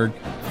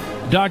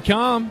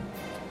 dbathattiesburg.com.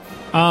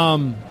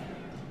 I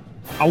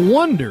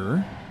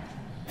wonder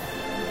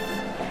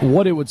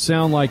what it would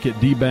sound like at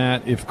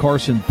DBAT if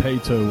Carson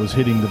Pato was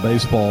hitting the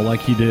baseball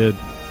like he did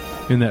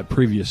in that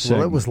previous segment.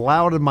 Well, it was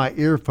loud in my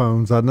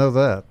earphones. I know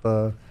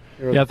that.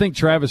 Yeah, I think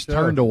Travis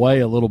turned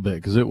away a little bit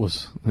because it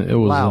was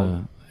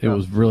loud. It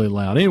was really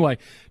loud. Anyway,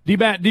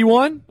 DBAT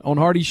D1 on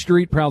Hardy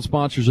Street, proud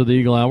sponsors of the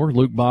Eagle Hour.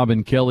 Luke, Bob,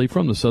 and Kelly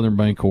from the Southern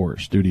Bancorp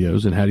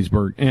Studios in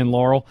Hattiesburg and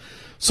Laurel.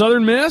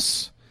 Southern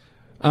Miss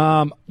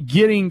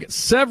getting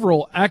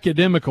several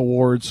academic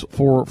awards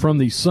from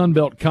the Sun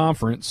Belt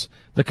Conference.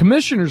 The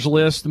commissioner's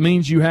list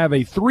means you have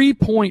a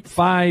 3.5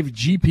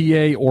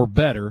 GPA or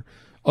better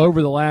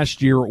over the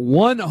last year.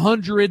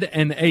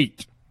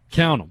 108.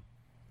 Count them.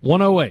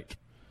 108.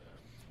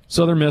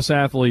 Southern Miss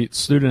athletes,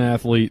 student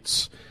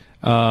athletes,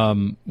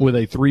 with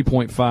a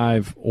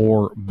 3.5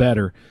 or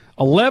better.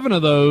 11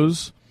 of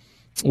those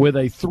with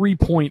a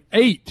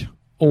 3.8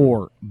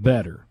 or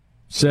better.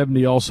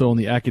 70 also on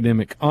the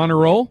academic honor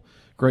roll.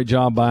 Great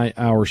job by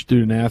our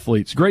student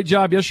athletes. Great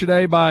job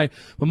yesterday by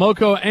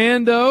Momoko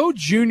Ando,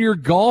 junior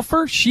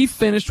golfer. She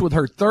finished with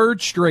her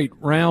third straight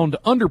round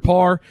under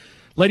par.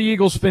 Lady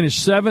Eagles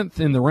finished 7th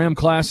in the Ram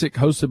Classic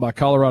hosted by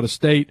Colorado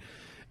State.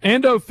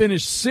 Ando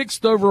finished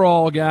 6th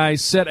overall,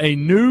 guys, set a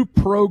new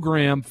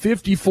program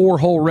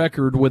 54-hole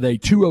record with a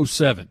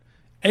 207.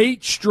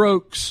 8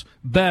 strokes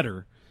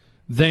better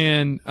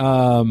than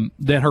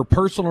her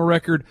personal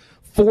record,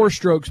 4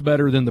 strokes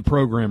better than the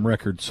program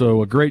record.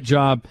 So a great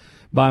job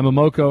by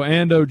Momoko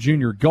Ando,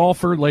 junior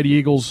golfer. Lady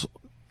Eagles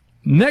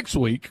next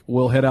week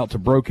will head out to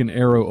Broken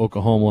Arrow,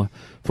 Oklahoma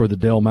for the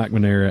Dale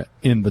McNamara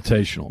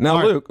Invitational.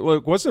 Now,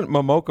 Luke, wasn't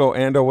Momoko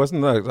Ando,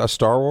 wasn't that a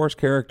Star Wars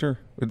character?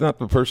 Isn't that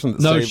the person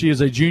that saved? She is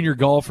a junior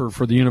golfer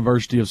for the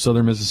University of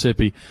Southern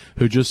Mississippi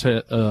who just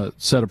set a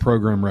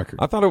program record.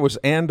 I thought it was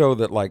Ando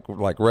that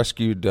like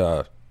rescued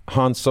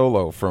Han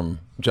Solo from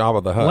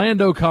Jabba the Hutt.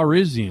 Lando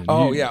Calrissian.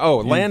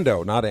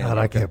 Lando, not Ando. God,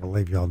 I can't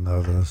believe y'all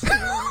know this.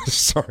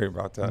 Sorry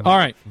about that. All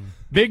right.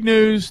 Big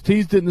news.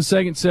 Teased it in the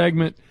second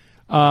segment.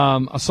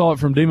 I saw it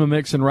from Dima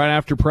Mixon right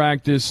after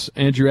practice.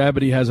 Andrew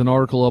Abity has an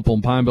article up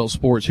on Pine Belt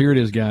Sports. Here it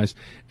is, guys.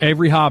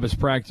 Avery Hobbs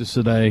practiced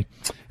today.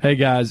 Hey,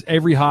 guys,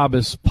 Avery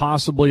Hobbs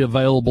possibly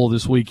available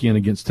this weekend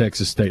against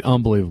Texas State.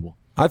 Unbelievable.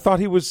 I thought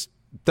he was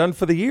done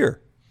for the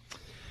year.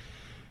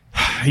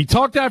 He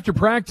talked after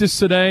practice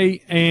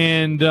today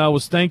and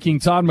was thanking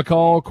Todd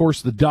McCall, of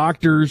course, the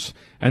doctors.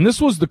 And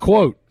this was the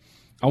quote.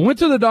 I went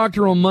to the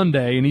doctor on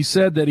Monday, and he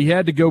said that he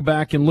had to go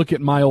back and look at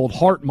my old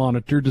heart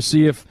monitor to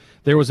see if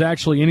there was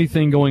actually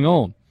anything going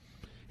on.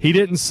 He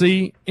didn't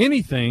see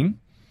anything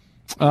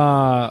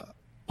on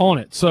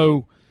it.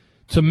 So,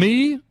 to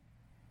me,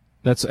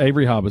 that's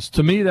Avery Hobbs.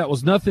 To me, that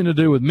was nothing to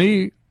do with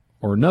me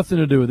or nothing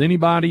to do with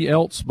anybody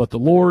else but the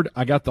Lord.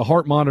 I got the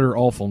heart monitor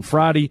off on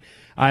Friday.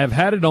 I have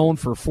had it on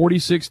for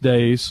 46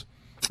 days,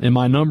 and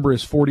my number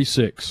is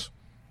 46.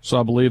 So,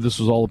 I believe this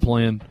was all the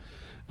plan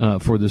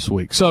for this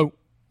week. So,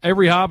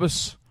 Avery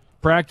Hobbs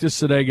practice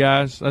today,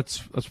 guys.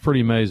 That's pretty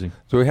amazing.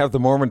 So we have the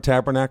Mormon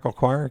Tabernacle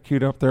Choir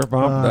queued up there,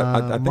 Bob?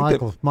 I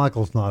think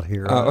Michael's not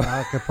here.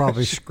 I could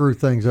probably screw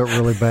things up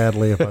really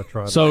badly if I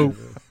tried to do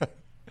that.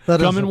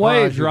 Coming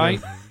waves,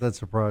 right? That's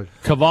surprising.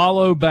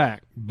 Cavallo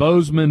back.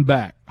 Bozeman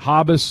back.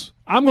 Hobbs,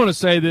 I'm going to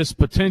say this,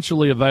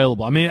 potentially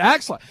available. I mean,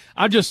 actually,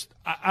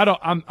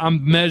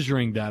 I'm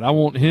measuring that. I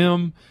want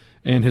him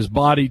and his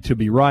body to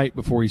be right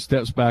before he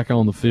steps back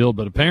on the field,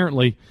 but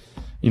apparently –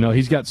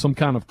 he's got some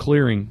kind of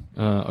clearing,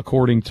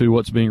 according to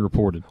what's being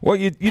reported. Well,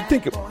 you'd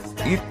think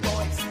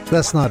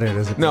that's not it,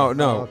 is it?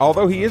 No.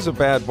 Although he is a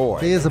bad boy.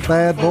 He is a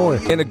bad boy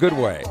in a good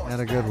way.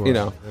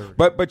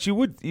 But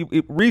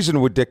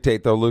reason would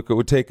dictate, though, Luke, it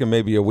would take him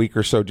maybe a week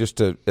or so,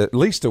 at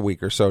least a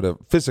week or so, to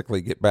physically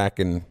get back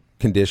in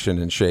condition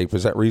and shape.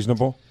 Is that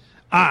reasonable?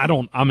 I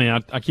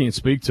can't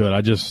speak to it.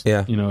 I just,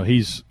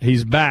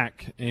 he's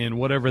back, and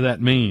whatever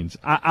that means,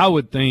 I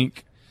would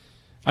think.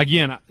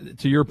 Again,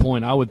 to your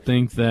point, I would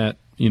think that,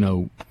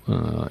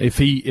 if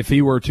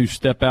he were to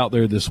step out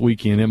there this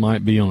weekend, it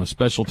might be on a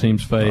special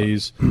teams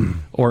phase,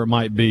 or it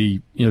might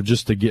be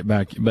just to get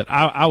back. But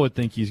I would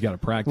think he's got to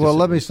practice. Well,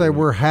 let me say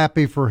we're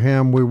happy for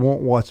him. We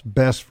want what's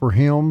best for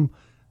him,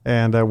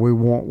 and we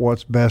want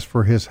what's best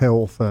for his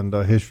health and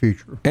his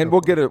future. And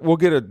we'll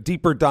get a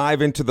deeper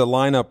dive into the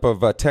lineup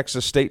of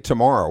Texas State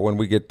tomorrow when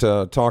we get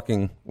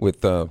talking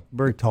with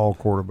very tall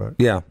quarterback.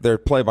 Yeah, their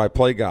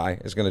play-by-play guy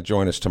is going to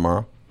join us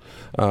tomorrow,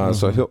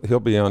 so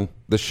he'll be on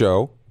the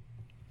show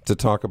to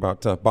talk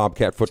about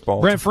Bobcat football.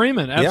 Brent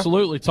Freeman,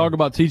 absolutely. Yeah. Talk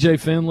about TJ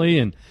Finley.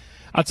 And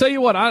I'll tell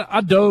you what, I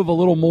dove a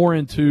little more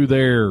into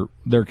their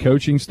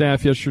coaching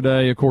staff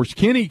yesterday. Of course,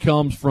 Kenny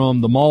comes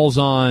from the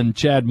Malzahn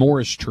Chad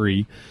Morris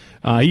tree.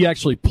 He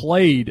actually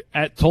played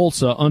at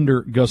Tulsa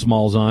under Gus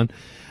Malzahn.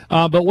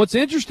 But what's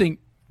interesting,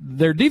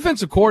 their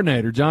defensive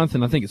coordinator,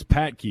 Jonathan, I think it's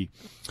Patke,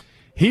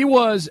 he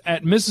was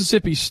at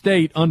Mississippi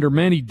State under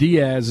Manny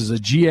Diaz as a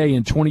GA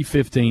in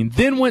 2015,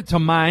 then went to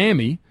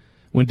Miami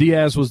when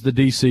Diaz was the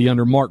DC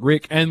under Mark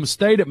Richt, and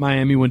stayed at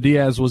Miami when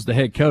Diaz was the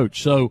head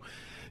coach. So,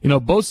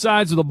 both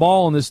sides of the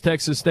ball on this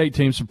Texas State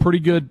team, some pretty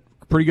good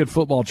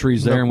football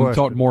trees there, and we'll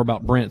talk more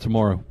about Brent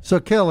tomorrow. So,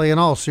 Kelly, in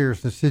all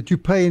seriousness, did you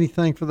pay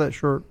anything for that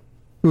shirt?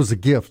 It was a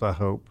gift, I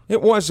hope.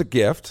 It was a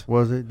gift.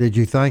 Was it? Did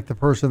you thank the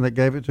person that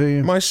gave it to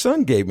you? My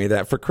son gave me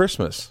that for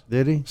Christmas.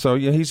 Did he? So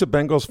yeah, he's a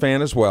Bengals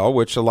fan as well,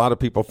 which a lot of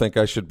people think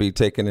I should be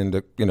taken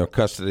into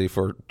custody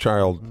for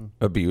child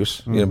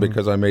abuse.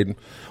 Because I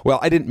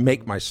didn't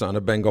make my son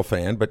a Bengal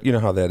fan, but you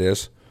know how that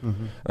is.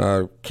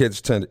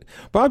 Kids tend to.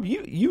 Bob,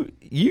 you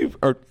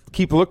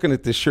keep looking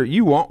at this shirt.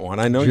 You want one?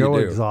 I know Joe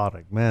you do.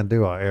 Exotic, man.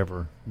 Do I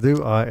ever?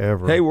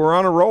 Hey, we're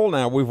on a roll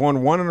now. We've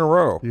won one in a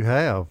row. You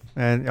have,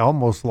 and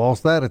almost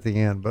lost that at the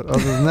end. But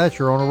other than that,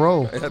 you're on a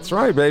roll. That's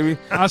right, baby.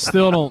 I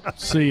still don't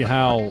see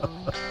how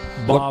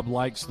Bob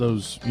likes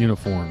those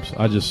uniforms.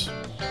 I just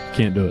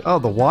can't do it. Oh,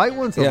 the white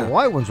ones? Oh, yeah. The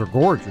white ones are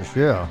gorgeous,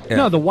 yeah.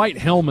 No, the white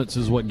helmets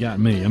is what got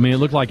me. I mean, it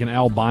looked like an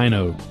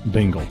albino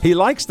Bengal. He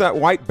likes that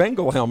white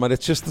Bengal helmet.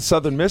 It's just the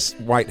Southern Miss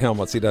white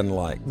helmets he doesn't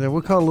like. Yeah,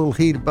 we caught a little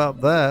heat about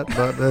that,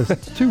 but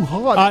it's too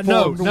hot.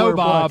 No,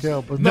 Bob.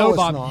 No,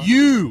 Bob.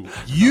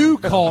 You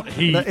caught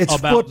heat it's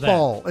about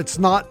football. That. It's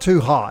not too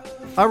hot.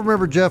 I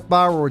remember Jeff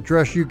Bauer would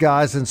dress you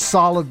guys in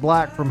solid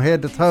black from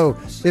head to toe.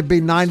 It'd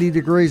be 90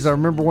 degrees. I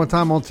remember one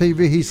time on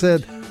TV he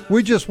said,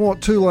 "We just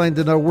want Tulane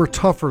to know we're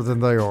tougher than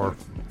they are."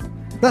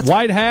 That's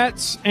white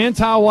hats,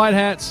 anti-white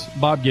hats,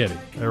 Bob Getty.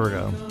 There we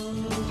go.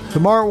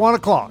 Tomorrow at 1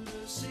 o'clock.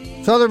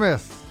 Southern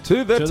Miss.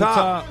 To the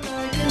top.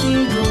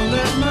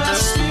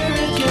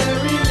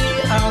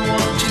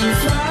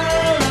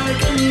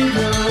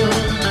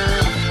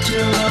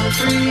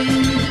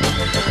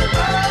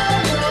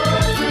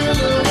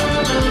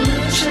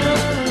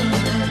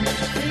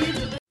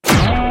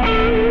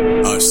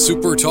 A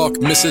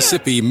SuperTalk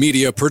Mississippi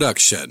Media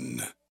production.